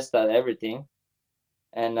the best at everything.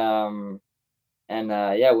 And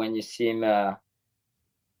yeah, when you see him,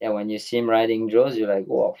 riding Jaws, you're like,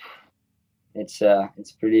 whoa, it's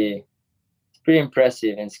pretty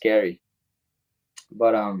impressive and scary.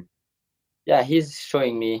 But yeah, he's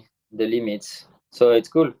showing me the limits, so it's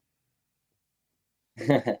cool.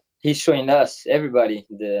 He's showing us, everybody,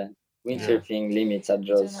 the windsurfing limits at I don't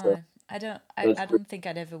Jaws. So, know. I don't. so it's I don't think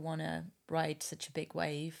I'd ever want to ride such a big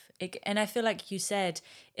wave. And I feel like you said,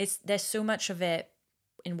 there's so much of it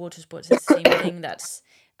in water sports. It's the same thing that's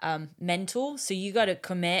mental. So you got to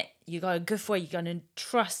commit. You got to go for it. You got to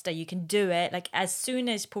trust that you can do it. Like as soon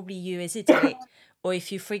as probably you hesitate, or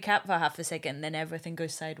if you freak out for half a second, then everything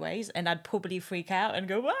goes sideways. And I'd probably freak out and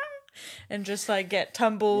go, "Wah!" and just like get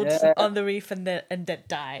tumbled yeah, on the reef and then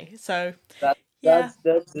die. So that, yeah.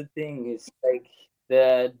 that's the thing. It's like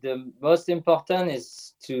the most important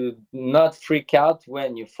is to not freak out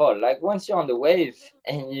when you fall. Like once you're on the wave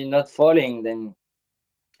and you're not falling, then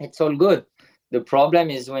it's all good. The problem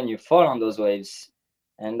is when you fall on those waves.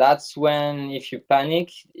 And that's when, if you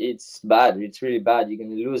panic, it's bad. It's really bad. You're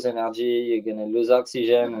gonna lose energy. You're gonna lose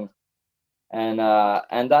oxygen, and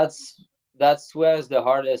that's where's the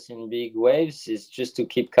hardest in big waves is just to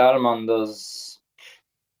keep calm on those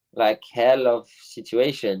like hell of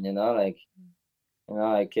situation. I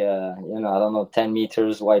don't know, 10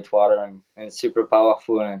 meters white water and super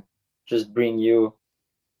powerful and just bring you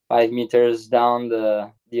 5 meters down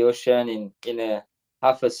the ocean in a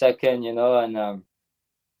half a second,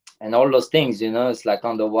 and all those things, it's like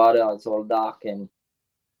underwater, it's all dark and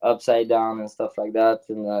upside down and stuff like that,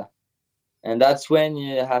 and that's when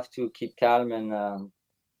you have to keep calm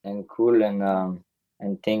and cool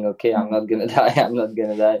and think, okay, I'm not gonna die, I'm not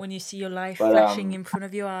gonna die. When you see your life But flashing in front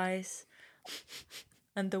of your eyes oh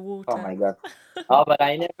underwater. my god. Oh, but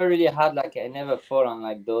I never really had like I never fall on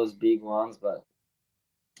like those big ones, but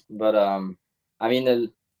I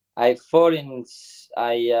mean, I fall in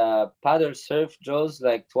I paddle surf Jaws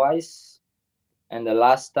like twice, and the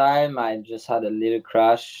last time I just had a little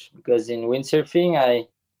crash because in windsurfing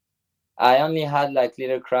I only had like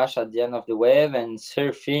little crash at the end of the wave, and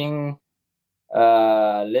surfing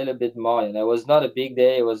a little bit more. It was not a big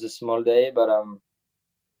day; it was a small day, but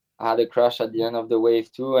I had a crash at the end of the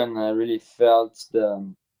wave too, and I really felt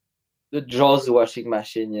the Jaws washing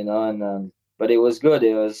machine, and but it was good.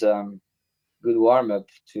 It was good warm up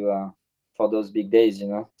to for those big days,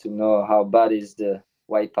 to know how bad is the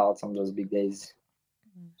wipeouts on those big days.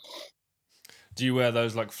 Do you wear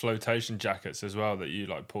those like flotation jackets as well that you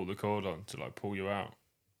like pull the cord on to like pull you out?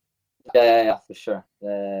 Yeah, for sure.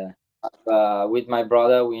 With my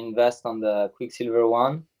brother, we invest on the Quicksilver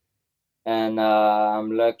one, and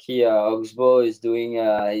I'm lucky. Oxbow is doing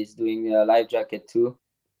he's doing a life jacket too,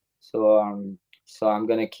 so I'm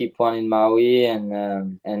gonna keep one in Maui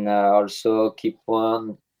and also keep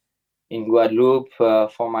one in Guadeloupe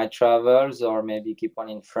for my travels, or maybe keep one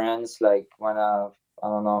in France, like when I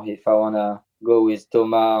don't know if I wanna go with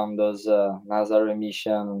Thomas on those Nazare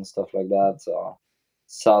mission and stuff like that. So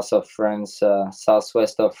south of France,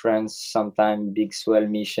 southwest of France, sometime big swell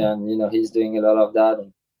mission. He's doing a lot of that.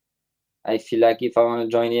 And I feel like if I want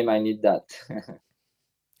to join him, I need that.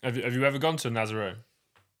 Have you ever gone to Nazaré?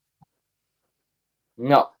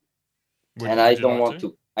 No, and I Would you don't like want to?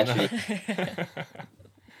 to actually.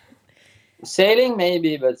 Sailing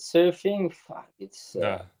maybe, but surfing, fuck, it's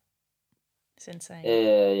No. It's insane.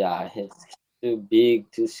 yeah, it's too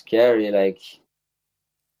big, too scary. Like,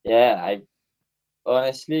 yeah, I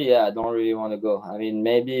honestly, yeah, I don't really want to go. I mean,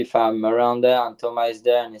 maybe if I'm around there and Thomas is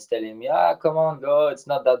there and he's telling me, come on, go, it's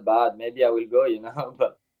not that bad. Maybe I will go,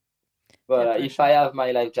 but if I have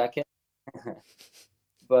my life jacket,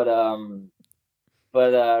 but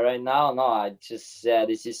right now, no, I just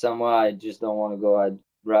this is somewhere I just don't want to go.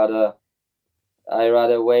 I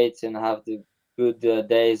rather wait and have the good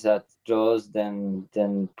days at Jaws than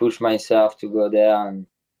push myself to go there, and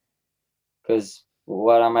because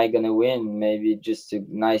what am I gonna win? Maybe just a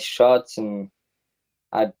nice shots, and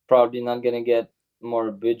I'm probably not gonna get more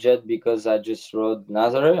budget because I just rode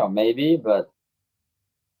Nazare, or maybe, but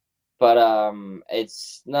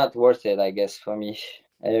it's not worth it, I guess, for me.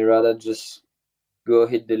 I rather just go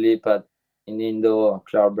hit the lip at Indo or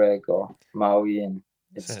Cloudbreak or Maui, and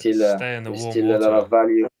it's still Stay in the there's warm still a lot of water.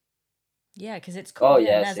 value. Yeah, because it's Oh cold.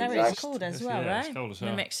 Yeah, yes, Nazare is exactly. cold as well, It's right? cold as That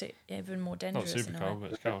hell. makes it even more Not dangerous super in a way. cold,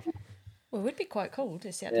 but it's cold. Well, it would be quite cold.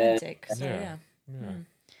 It's the Yeah, Atlantic, so yeah.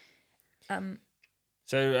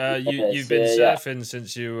 So you've yes, been yeah, surfing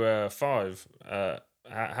since you were 5.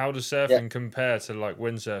 How does yeah. surfing compare to like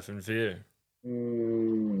windsurfing for you?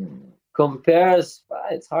 Compares,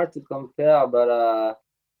 it's hard to compare, but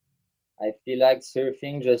I feel like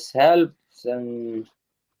surfing just helps, and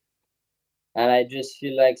I just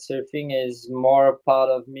feel like surfing is more part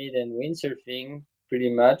of me than windsurfing, pretty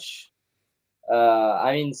much.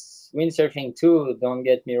 I mean, windsurfing too, don't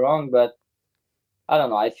get me wrong, but I don't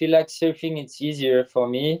know. I feel like surfing it's easier for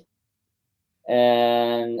me,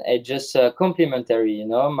 and it just complementary. You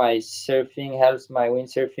know, my surfing helps my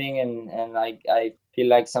windsurfing, and I feel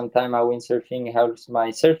like sometimes my windsurfing helps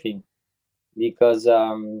my surfing because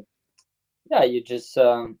yeah, you just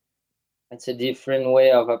it's a different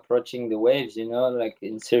way of approaching the waves. You know, like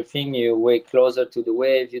in surfing, you're way closer to the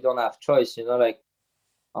wave. You don't have choice. You know, like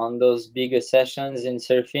on those bigger sessions in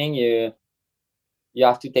surfing, you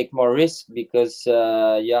have to take more risk because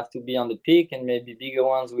you have to be on the peak, and maybe bigger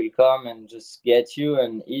ones will come and just get you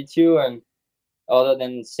and eat you. And other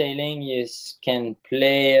than sailing, you can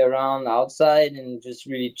play around outside and just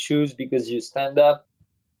really choose because you stand up,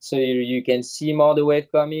 so you can see more the wave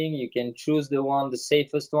coming. You can choose the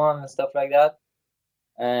safest one, and stuff like that.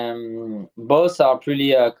 Both are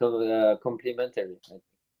pretty complementary.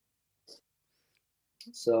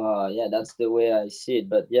 So yeah, that's the way I see it.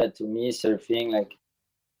 But yeah, to me, surfing, like,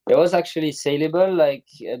 it was actually sailable like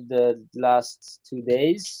the last 2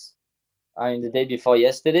 days. I mean, the day before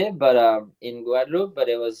yesterday, but in Guadeloupe, but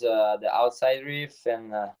it was the outside reef,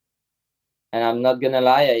 and I'm not gonna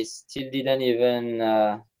lie, I still didn't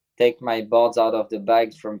even take my boards out of the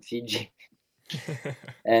bag from Fiji,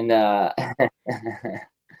 and I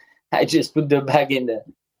just put the bag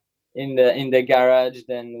in the garage,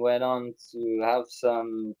 then went on to have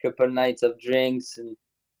some couple nights of drinks and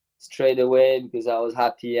straight away because I was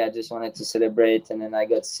happy. I just wanted to celebrate, and then I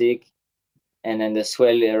got sick, and then the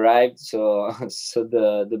swell arrived. So so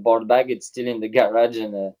the board bag it's still in the garage,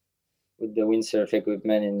 and with the windsurf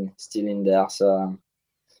equipment and still in there. So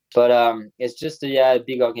but it's just a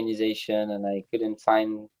big organization, and I couldn't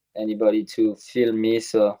find anybody to film me,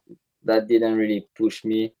 so that didn't really push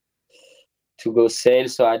me to go sail.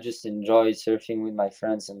 So I just enjoyed surfing with my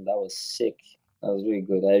friends, and that was sick. That was really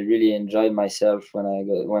good. I really enjoyed myself when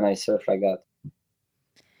I surf like that.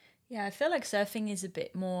 Yeah, I feel like surfing is a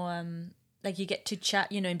bit more like you get to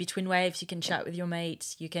chat, in between waves, you can chat with your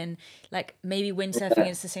mates. You can, like, maybe windsurfing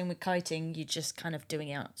is the same with kiting, you're just kind of doing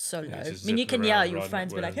it out solo. I just mean, you zipping can yell around, at your riding up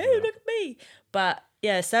friends, be like, waves. hey, look at me. But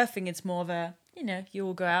yeah, surfing, it's more of a, you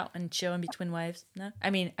all go out and chill in between waves. No? I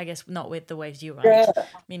mean, I guess not with the waves you ride. Yeah.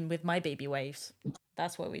 I mean, with my baby waves,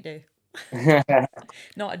 that's what we do.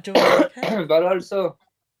 Not a joint, like, hey. But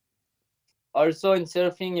also in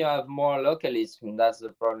surfing you have more localism. That's the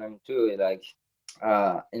problem too. Like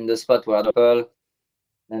in the spot where local,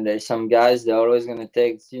 and there's some guys they're always gonna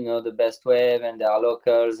take the best wave, and they are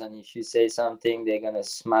locals, and if you say something they're gonna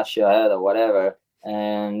smash your head or whatever.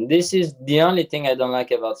 And this is the only thing I don't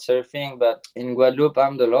like about surfing. But in Guadeloupe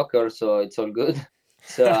I'm the local, so it's all good.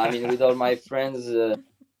 So I mean, with all my friends,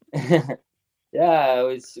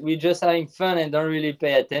 yeah, we just having fun and don't really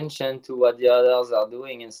pay attention to what the others are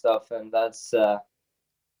doing and stuff, and that's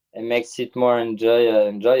it makes it more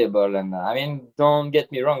enjoyable. And I mean, don't get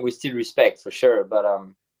me wrong, we still respect for sure, but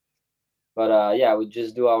yeah, we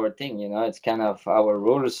just do our thing. It's kind of our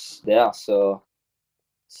rules there. So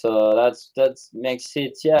that's makes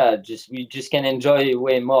it, yeah, just we just can enjoy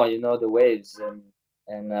way more, the waves,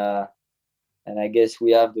 and uh and I guess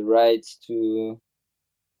we have the right to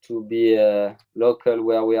be local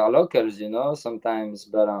where we are locals, sometimes.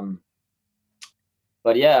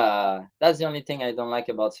 But yeah, that's the only thing I don't like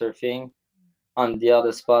about surfing on the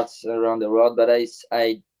other spots around the world. But I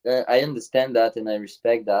understand that, and I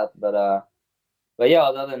respect that. But yeah,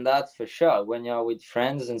 other than that, for sure, when you're with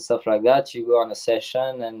friends and stuff like that, you go on a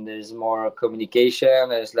session and there's more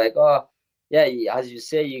communication. It's like, oh, yeah, as you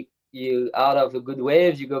say, you out of a good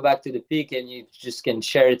wave, you go back to the peak and you just can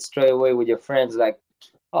share it straight away with your friends. Like,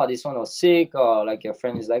 oh, this one was sick, or like your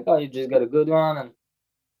friend is like, oh, you just got a good one,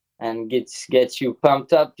 and gets you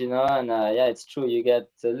pumped up. And yeah, it's true, you get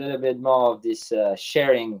a little bit more of this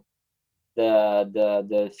sharing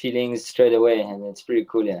the feelings straight away, and it's pretty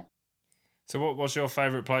cool. Yeah. So what's your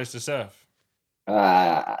favourite place to surf?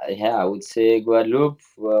 Yeah, I would say Guadeloupe,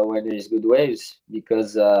 where there is good waves,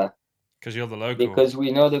 because Because you're the local. because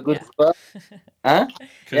we know the good spot. Huh?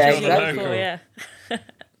 Because Yeah, you're the exactly. local. Yeah.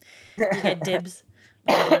 You get dibs.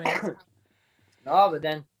 Whatever it is. No, but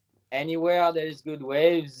then anywhere there's good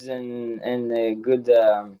waves and good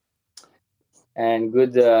I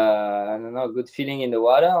don't know, good feeling in the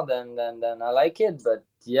water, then I like it. But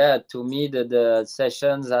yeah, to me the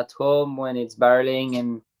sessions at home when it's barreling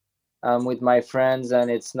and I'm with my friends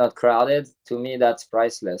and it's not crowded, to me that's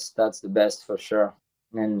priceless. That's the best for sure.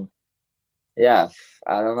 And yeah,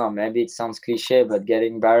 I don't know, maybe it sounds cliche, but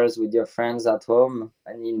getting barrels with your friends at home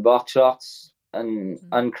and in board shorts and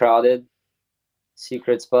uncrowded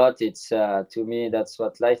secret spot, it's to me that's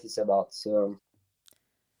what life is about. So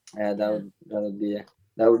yeah, that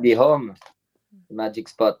would be home, the magic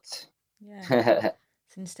spot. Yeah.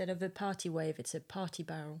 So instead of a party wave, it's a party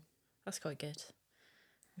barrel. That's quite good.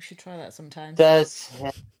 We should try that sometime. That's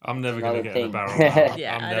I'm never going to another get in a thing. barrel now.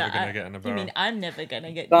 Yeah, I'm never going to get in a You barrel. mean I'm never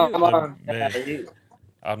gonna get Come you? on, Me.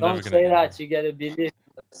 I'm never don't going to say get that. You gotta believe in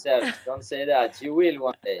yourself. Don't say that. You will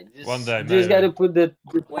one day. One day, just maybe. gotta put the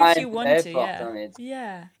Well, if time you and want effort to, yeah. on it.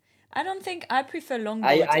 Yeah. I don't think I prefer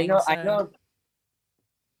longboarding. I know.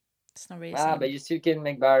 It's not really the same. But you still can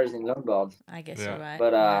make barrels in longboard. I guess Yeah. you're right.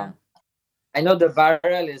 But yeah. I know the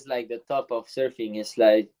barrel is like the top of surfing. It's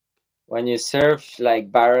like when you surf,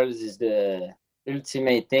 like barrels is the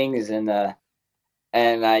ultimate things, and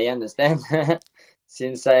I understand.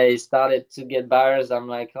 Since I started to get barrels, I'm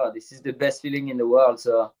like, oh, this is the best feeling in the world.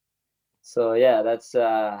 So yeah, that's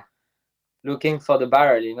looking for the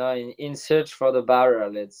barrel. You know, in search for the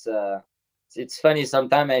barrel. It's funny.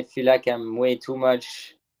 Sometimes I feel like I'm way too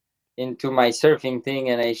much into my surfing thing,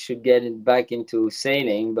 and I should get it back into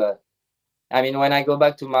sailing, but. I mean, when I go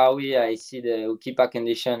back to Maui, I see the Ukipa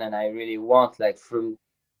condition, and I really want, like, from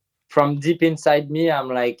deep inside me, I'm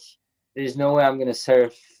like, there's no way I'm gonna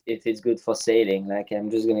surf if it's good for sailing. Like,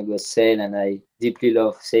 I'm just gonna go sail, and I deeply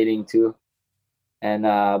love sailing too. And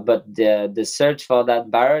but the search for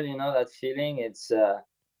that barrel, you know, that feeling, it's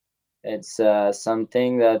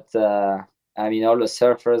something that I mean, all the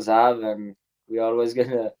surfers have, and we're always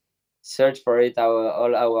gonna search for it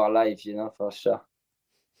all our life, you know, for sure.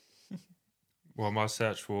 Well, my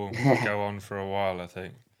search will go on for a while, I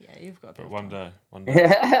think. Yeah, you've got. But one day.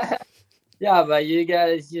 Yeah, but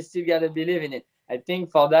you still gotta believe in it. I think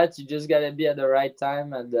for that you just gotta be at the right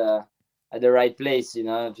time at the right place. You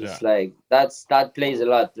know, just like that plays a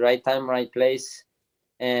lot. Right time, right place,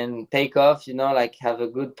 and take off. You know, like have a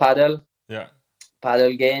good paddle. Yeah.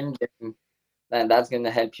 Paddle game, then that's gonna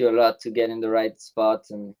help you a lot to get in the right spot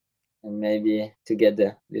and maybe to get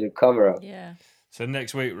the little cover up. Yeah. So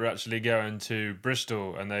next week we're actually going to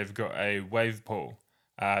Bristol, and they've got a wave pool,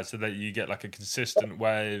 so that you get like a consistent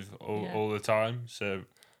wave all the time. So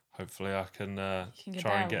hopefully I can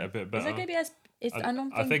try and get a bit better. Is it gonna be as?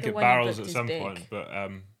 I think it barrels at some point, but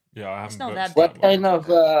yeah, I haven't. It's not that What big.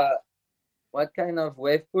 kind of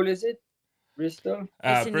wave pool is it? Bristol?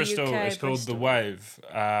 Bristol is called the Wave,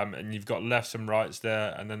 and you've got lefts and rights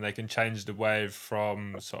there, and then they can change the wave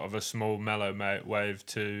from sort of a small mellow wave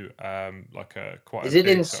to like a quite. Is a it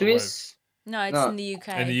big in sort of wave. Swiss? No, it's in the UK.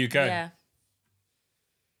 In the UK? Yeah.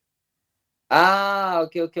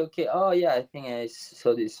 Okay. Oh yeah, I think I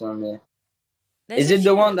saw this one there. There's Is a it the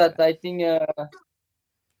few one that I think?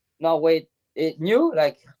 No, wait. It new?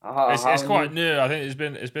 Like it's quite new. I think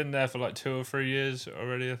it's been there for like 2 or 3 years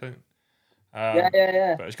already. I think.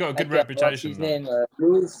 Yeah. But it's got a good Like, reputation. What's his name?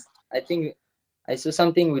 Lewis. I think I saw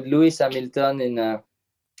something with Lewis Hamilton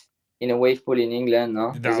in a wave pool in England.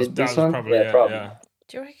 No, That was this one? probably it. Probably. Yeah.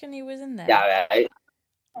 Do you reckon he was in there? Yeah. I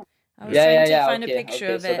was trying to find a okay, picture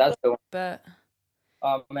okay, of so it, that's the one. but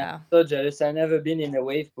Oh man, wow. I'm so jealous. I've never been in a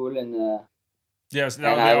wave pool, and Yes,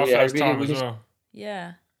 that'll be our first really time as well.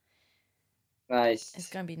 Yeah. Nice. It's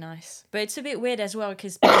gonna be nice, but it's a bit weird as well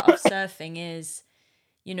because part of surfing is,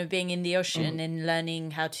 you know, being in the ocean and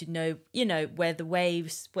learning how to know, you know, what the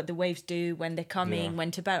waves do when they're coming, when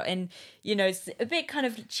to battle, and you know, it's a bit kind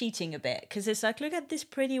of cheating a bit because it's like, look at this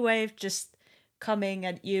pretty wave just coming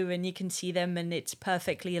at you, and you can see them, and it's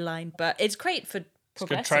perfectly aligned. But it's great for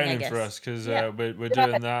progressing. It's good training I guess. for us because we're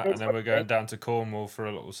doing that, and then we're going down to Cornwall for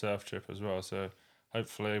a little surf trip as well. So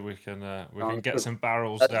hopefully we can get some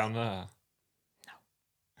barrels down there.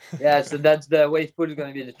 Yeah, so that's the wave pool is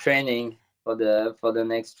going to be the training for the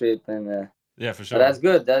next trip, and yeah, for sure. That's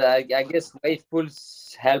good. That I guess wave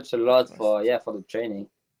pools helps a lot for the training,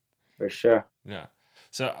 for sure. Yeah.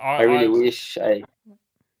 So I really wish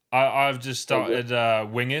I've just started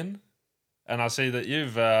winging, and I see that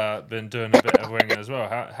you've been doing a bit of winging as well.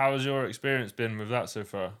 How has your experience been with that so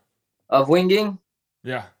far? Of winging?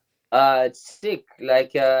 Yeah. It's sick.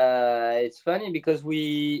 Like, it's funny because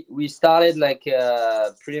we started like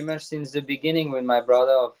pretty much since the beginning with my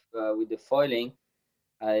brother of with the foiling.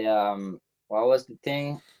 I what was the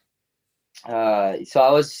thing? So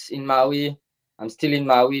I was in Maui. I'm still in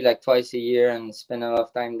Maui like twice a year and spend a lot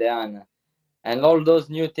of time there, and all those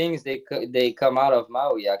new things they come out of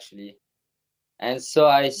Maui actually. And so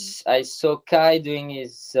I saw Kai doing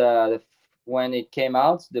his when it came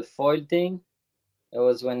out the foil thing. It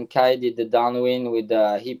was when Kai did the downwind with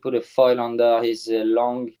he put a foil under his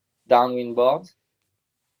long downwind board,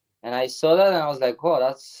 and I saw that and I was like, "Oh,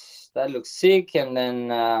 that looks sick." And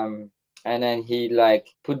then he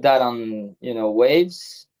like put that on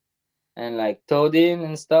waves and like towed in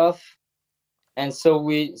and stuff. And so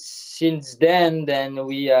we since then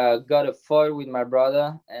we got a foil with my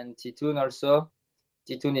brother and Titoun also.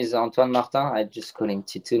 Titoun is Antoine Martin. I just call him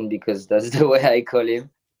Titoun because that's the way I call him.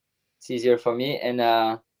 It's easier for me.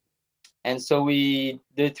 And so the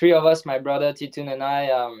three of us, my brother, Titoun, and I,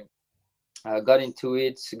 got into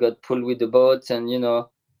it, got pulled with the boat, and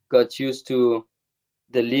got used to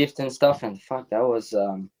the lift and stuff. And fuck, that was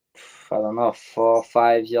I don't know, 4 or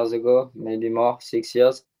 5 years ago, maybe more, 6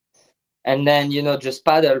 years. And then just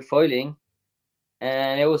paddle foiling,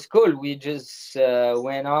 and it was cool. We just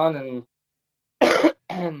went on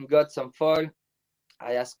and got some foil.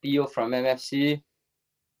 I asked Pio from MFC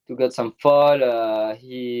to get some foil.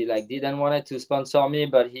 He like didn't wanted to sponsor me,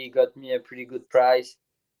 but he got me a pretty good price.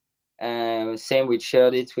 Same, we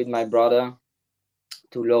shared it with my brother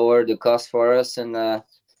to lower the cost for us, and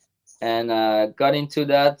got into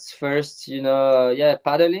that first, yeah,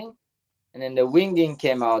 paddling, and then the winging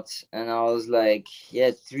came out, and I was like,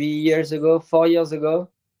 yeah, 3 years ago, 4 years ago.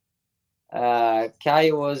 I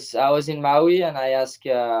was in Maui, and I asked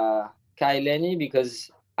Kai Lenny because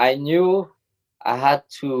I knew I had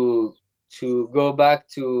to go back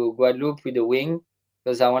to Guadeloupe with the wing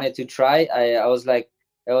because I wanted to try. I was like,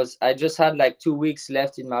 I just had like 2 weeks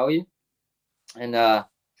left in Maui, and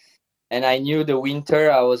I knew the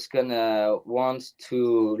winter I was gonna want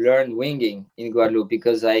to learn winging in Guadeloupe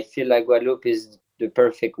because I feel like Guadeloupe is the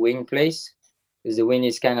perfect wing place because the wind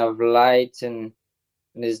is kind of light, and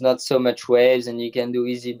there's not so much waves, and you can do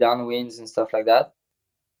easy downwinds and stuff like that.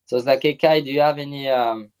 So I was like, "Hey Kai, do you have any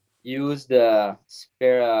used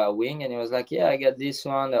spare wing?" And he was like, "Yeah, I got this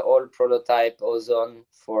one, the old prototype Ozone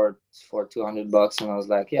for $200." And I was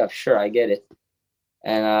like, "Yeah, sure, I get it."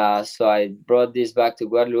 And so I brought this back to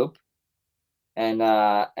Guadeloupe,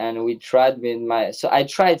 and we tried with my. So I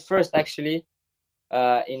tried first actually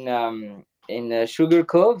in Sugar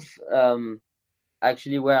Cove,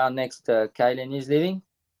 actually where our next Kylan is living,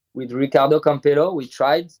 with Ricardo Campero. We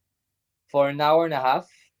tried for an hour and a half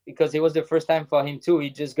because it was the first time for him too. He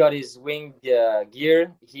just got his wing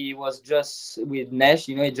gear. He was just with Nash,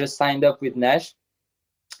 he just signed up with Nash,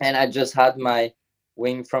 and I just had my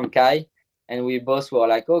wing from Kai, and we both were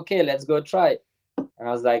like, okay, let's go try. And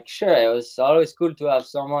I was like, sure. It was always cool to have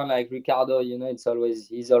someone like Ricardo. He's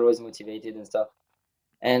always motivated and stuff.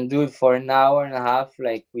 And dude, for an hour and a half,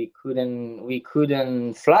 like we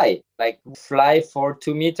couldn't fly, like fly for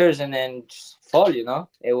 2 meters and then just fall.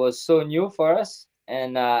 It was so new for us.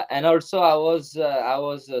 And also I was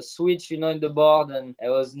a switch, in the board, and it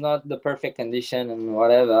was not the perfect condition and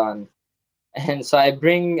whatever. And so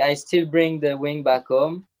I still bring the wing back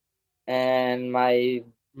home, and my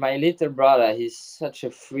little brother, he's such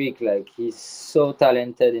a freak. Like, he's so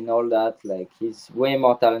talented in all that. Like, he's way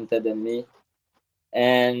more talented than me.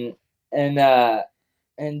 And and uh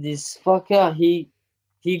and this fucker,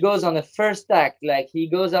 he goes on the first act. Like, he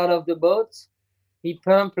goes out of the boat, he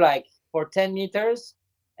pump like for 10 meters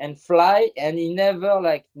and fly, and he never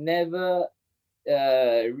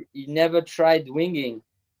tried winging.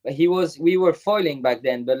 But we were foiling back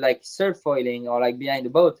then, but like surf foiling or like behind the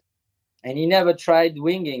boat, and he never tried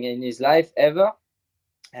winging in his life ever.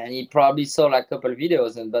 And he probably saw like a couple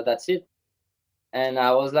videos, but that's it. And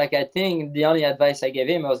I was like, I think the only advice I gave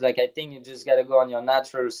him was like, I think you just gotta go on your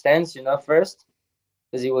natural stance, first,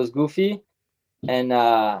 because he was goofy. And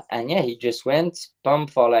yeah, he just went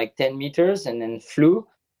pumped for like 10 meters and then flew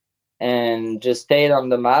and just stayed on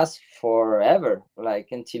the mast forever, like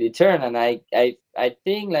until he turned. And I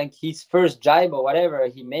think like his first jibe or whatever,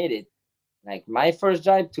 he made it. Like, my first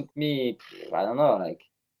jibe took me, I don't know, like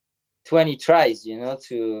 20 tries,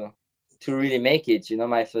 to really make it,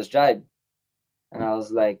 my first jibe. And I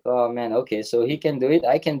was like, oh man, okay, so he can do it,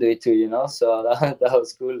 I can do it too, So that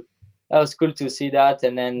was cool. That was cool to see that.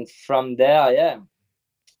 And then from there, yeah,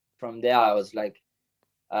 I was like,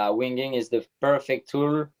 winging is the perfect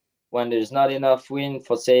tool when there's not enough wind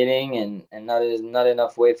for sailing and not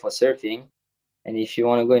enough wave for surfing. And if you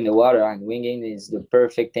want to go in the water, and winging is the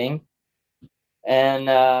perfect thing. And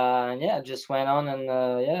yeah, just went on and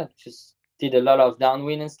yeah, just did a lot of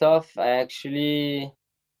downwind and stuff. I actually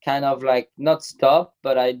kind of like not stop,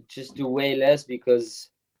 but I just do way less because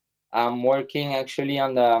I'm working actually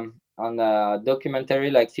on a documentary,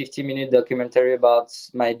 like 50-minute documentary about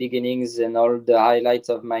my beginnings and all the highlights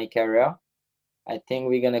of my career. I think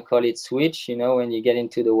we're gonna call it switch. You know, when you get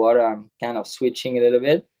into the water, I'm kind of switching a little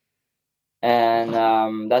bit,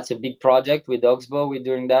 and that's a big project with Oxbow. We're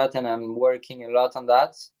doing that, and I'm working a lot on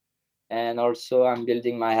that. And also, I'm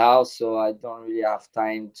building my house, so I don't really have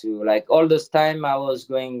time to like all this time I was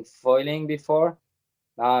going foiling before.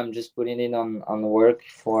 Now I'm just putting in on work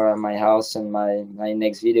for my house and my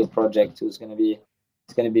next video project, who's gonna be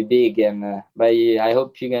it's gonna be big. And but I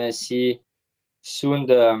hope you're gonna see soon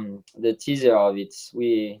the teaser of it.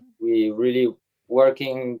 We really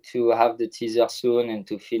working to have the teaser soon and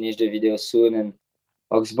to finish the video soon. And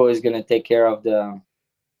Oxbow is gonna take care of the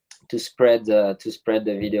to spread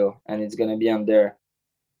the video, and it's gonna be on their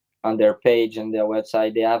page and their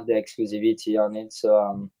website. They have the exclusivity on it.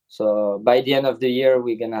 So by the end of the year,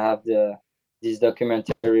 we're gonna have this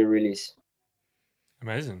documentary release.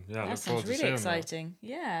 Amazing. Yeah, I That look sounds forward to really seeing exciting.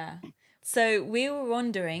 Yeah. So we were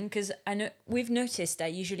wondering because I know we've noticed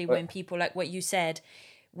that usually when people like what you said,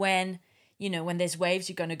 when when there's waves,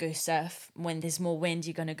 you're gonna go surf. When there's more wind,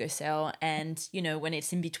 you're gonna go sail, and when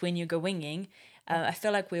it's in between, you go winging. I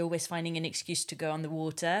feel like we're always finding an excuse to go on the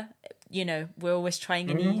water. We're always trying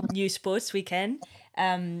any new sports we can.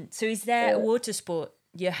 So is there a Uh, water sport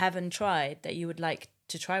you haven't tried that you would like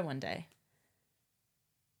to try one day?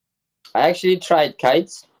 I actually tried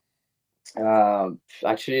kites.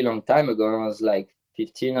 Actually, a long time ago. I was like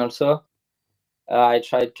 15 or so. I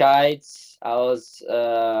tried kites. I was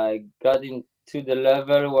got into the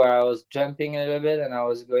level where I was jumping a little bit and I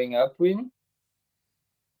was going upwind.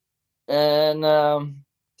 And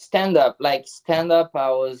stand up, I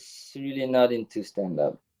was really not into stand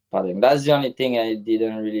up paddling. That's the only thing I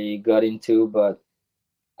didn't really got into, but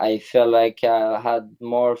I felt like I had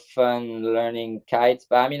more fun learning kites.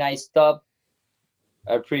 But I mean, I stopped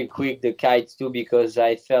pretty quick the kites too because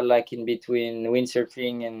I felt like in between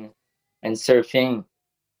windsurfing and surfing,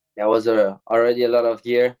 there was already a lot of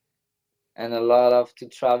gear and a lot of to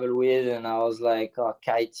travel with, and I was like, oh,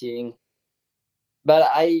 kiting. But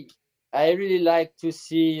I really like to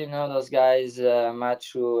see those guys,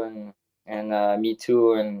 Machu and Me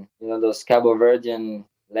Too, and those Cabo Verdean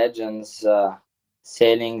legends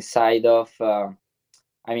sailing side of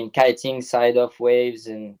I mean kiting side of waves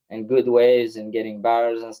and good waves and getting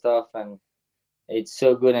bars and stuff. And it's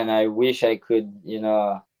so good, and I wish I could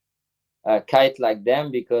kite like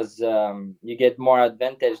them because you get more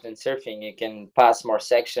advantage than surfing. You can pass more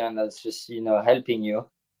section. That's just helping you.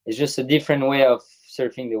 It's just a different way of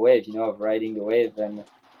surfing the wave, of riding the wave. And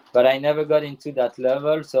but I never got into that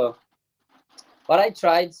level. So, but I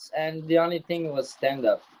tried, and the only thing was stand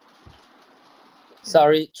up.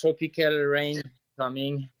 Sorry, tropical rain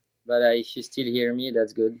coming. But if you still hear me,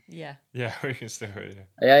 that's good. Yeah. Yeah, we can still hear you.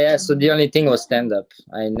 Yeah. So the only thing was stand up.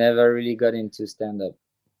 I never really got into stand up.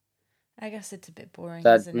 I guess it's a bit boring,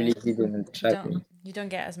 That isn't really it? didn't You attract don't me. you don't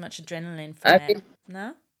get as much adrenaline from I it. mean,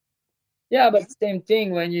 No? yeah, but same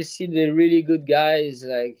thing when you see the really good guys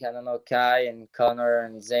like I don't know Kai and Connor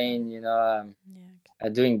and Zane, Yeah.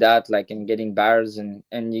 doing that like and getting bars and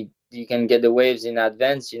you can get the waves in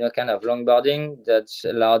advance, kind of longboarding that's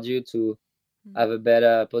allowed you to Mm. have a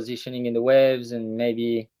better positioning in the waves and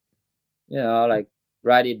maybe like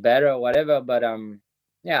ride it better or whatever. But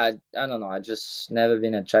yeah, I don't know. I just never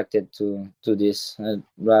been attracted to this. I'd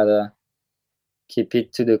rather keep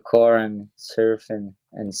it to the core and surf and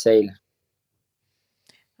sail.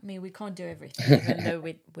 I mean, we can't do everything, even though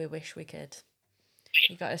we wish we could.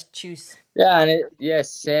 You gotta choose. Yeah, and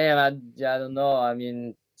yes, same. I don't know. I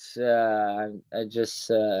mean, I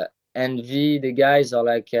just envy the guys, or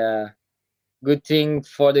like good thing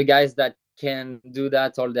for the guys that can do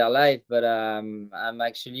that all their life. But I'm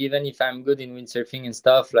actually, even if I'm good in windsurfing and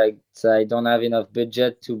stuff, like I don't have enough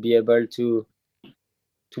budget to be able to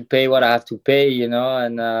pay what I have to pay,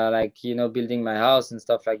 and like building my house and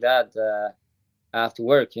stuff like that. I have to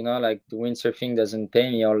work, like the windsurfing doesn't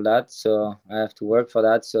pay me all that, so I have to work for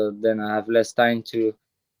that. So then I have less time to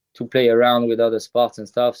play around with other sports and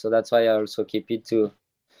stuff. So that's why I also keep it to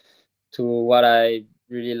what I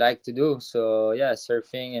really like to do. So yeah,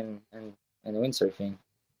 surfing and windsurfing.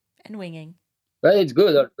 And winging. But it's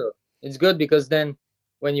good also. It's good because then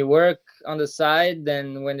when you work on the side,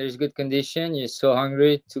 then when there's good condition, you're so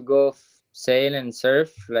hungry to go sail and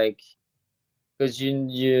surf, like because I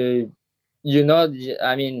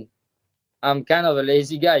mean I'm kind of a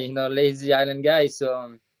lazy guy, lazy island guy.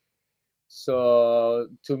 So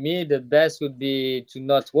to me, the best would be to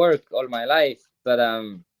not work all my life.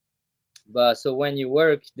 But so when you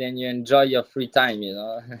work, then you enjoy your free time.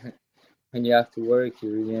 When you have to work,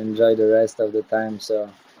 you really enjoy the rest of the time. So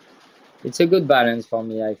it's a good balance for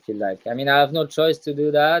me. I feel like. I mean, I have no choice to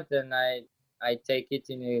do that, and I take it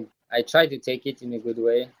I try to take it in a good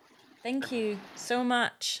way. Thank you so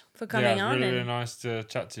much for Yeah, coming it's on. really nice to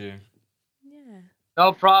chat to you. Yeah.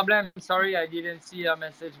 No problem. Sorry, I didn't see your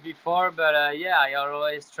message before, but yeah, I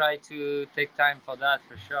always try to take time for that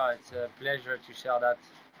for sure. It's a pleasure to share that.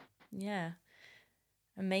 Yeah.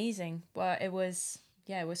 Amazing. Well, it was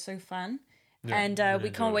so fun. Yeah, And really we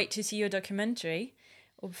enjoyed can't it. wait to see your documentary.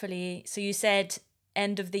 Hopefully. So you said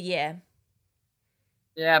end of the year.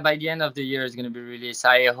 Yeah, by the end of the year, it's gonna be released.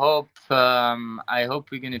 I hope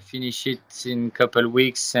we're gonna finish it in a couple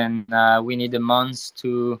weeks, and we need a month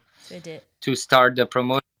Fit it. to start the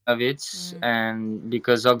promotion of it. And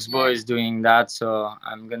because Oxbow is doing that, so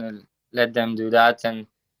I'm gonna let them do that,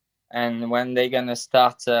 and when they're gonna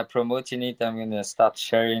start promoting it, I'm gonna start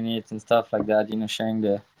sharing it and stuff like that. Sharing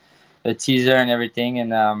the teaser and everything,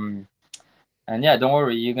 and yeah, don't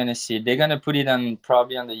worry, you're gonna see it. They're gonna put it on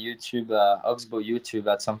probably on the YouTube, Oxbow YouTube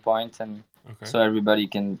at some point, and so everybody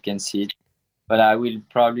can see it. But I will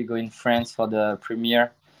probably go in France for the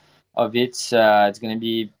premiere of it. It's gonna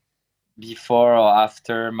be before or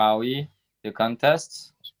after Maui, the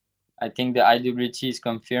contest. I think the IWT is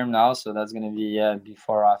confirmed now, so that's gonna be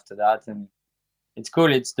before or after that, and it's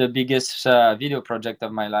cool. It's the biggest video project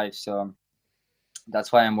of my life, so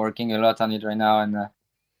that's why I'm working a lot on it right now,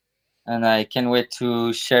 and I can't wait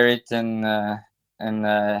to share it and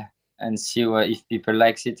and see if people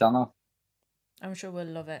likes it or not. I'm sure we'll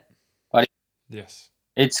love it. But Yes.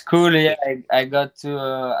 it's cool. Yeah, I got to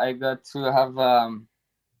have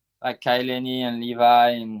like Kaileni and Levi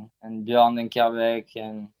and Bjorn and Kerbeck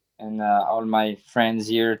and all my friends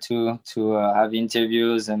here too to have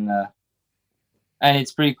interviews and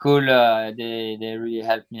it's pretty cool. They really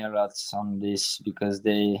helped me a lot on this because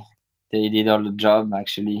they did all the job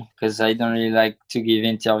actually. Because I don't really like to give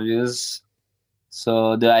interviews.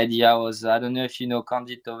 So the idea was, I don't know if you know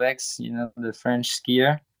Candy Tovex, the French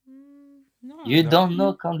skier. No. You don't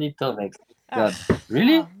know Candy Tovex? God,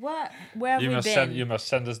 really? What? Where have You we must been?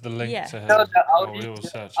 send us the link Yeah. to No, him. the Or we Audi, will the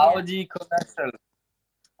search it. Audi commercial.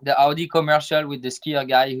 The Audi commercial with the skier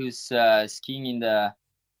guy who's skiing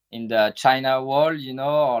in the China wall,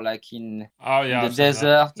 or like in I've the seen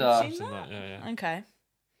desert. You've I've seen seen that? that. Yeah. Okay.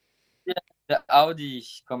 Yeah, the Audi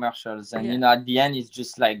commercials, and Yeah. at the end it's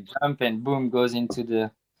just like jump and boom goes into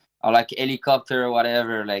the or like helicopter or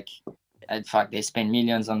whatever. Like, in fact, they spend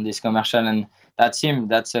millions on this commercial, and that's him.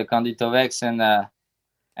 That's Candido Vex, and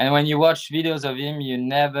when you watch videos of him, you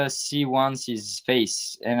never see once his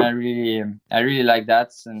face, and I really like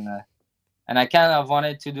that, and I kind of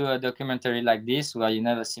wanted to do a documentary like this where you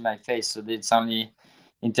never see my face, so it's only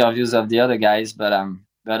interviews of the other guys, but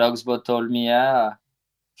Oxbow told me, yeah,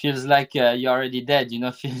 feels like you're already dead.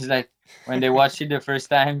 Feels like when they watched it the first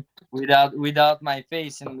time without my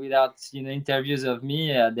face and without interviews of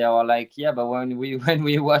me, they were like, yeah, but when we when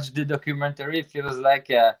we watch the documentary, it feels like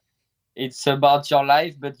it's about your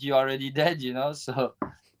life, but you're already dead.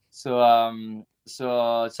 So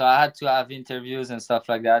I had to have interviews and stuff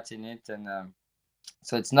like that in it, and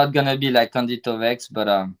so it's not gonna be like Condito Vex, but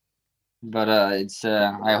it's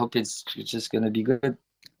I hope it's just gonna be good.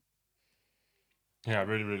 Yeah, I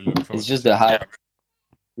really, really look forward It's to just the seeing it.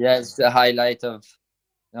 yeah, it's the highlight of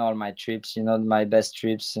all my trips, my best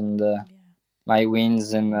trips and my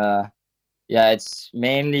wins. And yeah, it's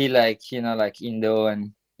mainly like, like Indo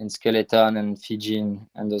and Skeleton and Fiji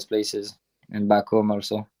and those places and back home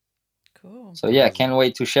also. Cool. So yeah, Amazing. can't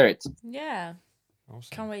wait to share it. Yeah. Awesome.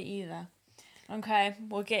 Can't wait either. Okay,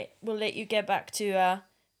 we'll let you get back to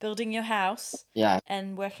building your house. Yeah.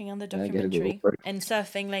 And working on the I gotta go documentary work. and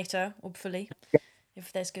surfing later, hopefully,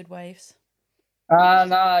 if there's good waves. No,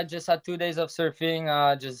 I just had 2 days of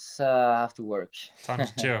surfing. Just have to work. Time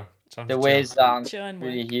to chill. The waves aren't Chill and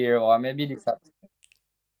really work. here, or maybe this afternoon,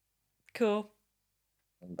 Cool.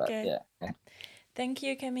 but Okay. yeah, Thank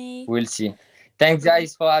you, Camille. we'll see. Thanks,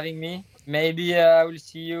 guys, for having me. Maybe I will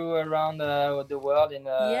see you around the world in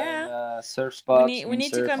surf spots. We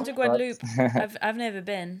need to come to Guadeloupe. I've never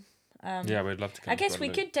been. Yeah, we'd love to come I to guess we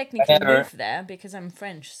Guadeloupe. could technically Whenever. move there because I'm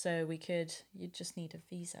French, so we could. You just need a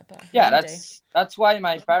visa, but Yeah, one day that's why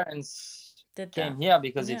my parents did came that. here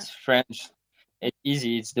because Yeah. it's French. It's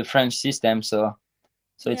easy. It's the French system, so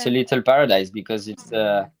it's a Yeah. little paradise because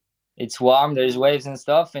it's warm. There's waves and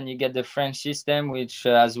stuff, and you get the French system, which,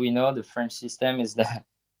 as we know, the French system is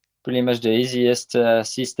pretty much the easiest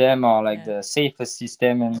system, or like the safest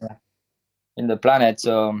system in the planet.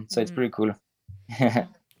 So it's pretty cool.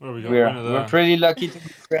 Well, we got we're pretty lucky to be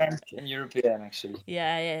French and European, actually.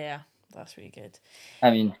 Yeah. That's really good.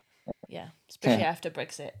 I mean, yeah, especially after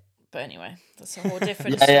Brexit. But anyway, that's a whole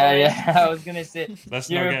different story. Yeah. I was gonna say Let's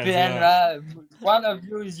European. One of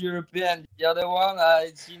you is European. The other one,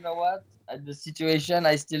 you know what? The situation,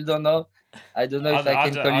 I still don't know. I don't know if I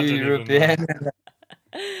can call you European.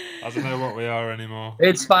 I don't know what we are anymore.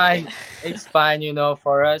 It's fine. It's fine. You know,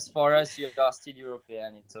 for us, you are still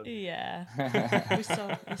European. It's okay. Yeah. we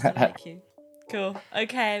still like you. Cool.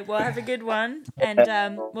 Okay. Well, have a good one,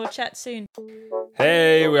 and we'll chat soon.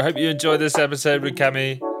 Hey, we hope you enjoyed this episode with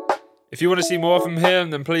Camille. If you want to see more from him,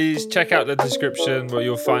 then please check out the description where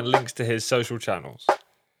you'll find links to his social channels.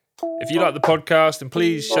 If you like the podcast, then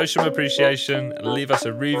please show some appreciation and leave us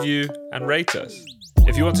a review and rate us.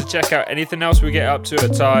 If you want to check out anything else we get up to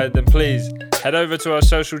at Tide, then please head over to our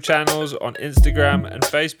social channels on Instagram and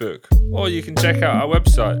Facebook, or you can check out our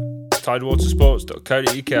website,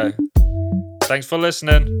 tidewatersports.co.uk. Thanks for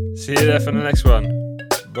listening. See you there for the next one.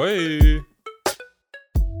 Bye.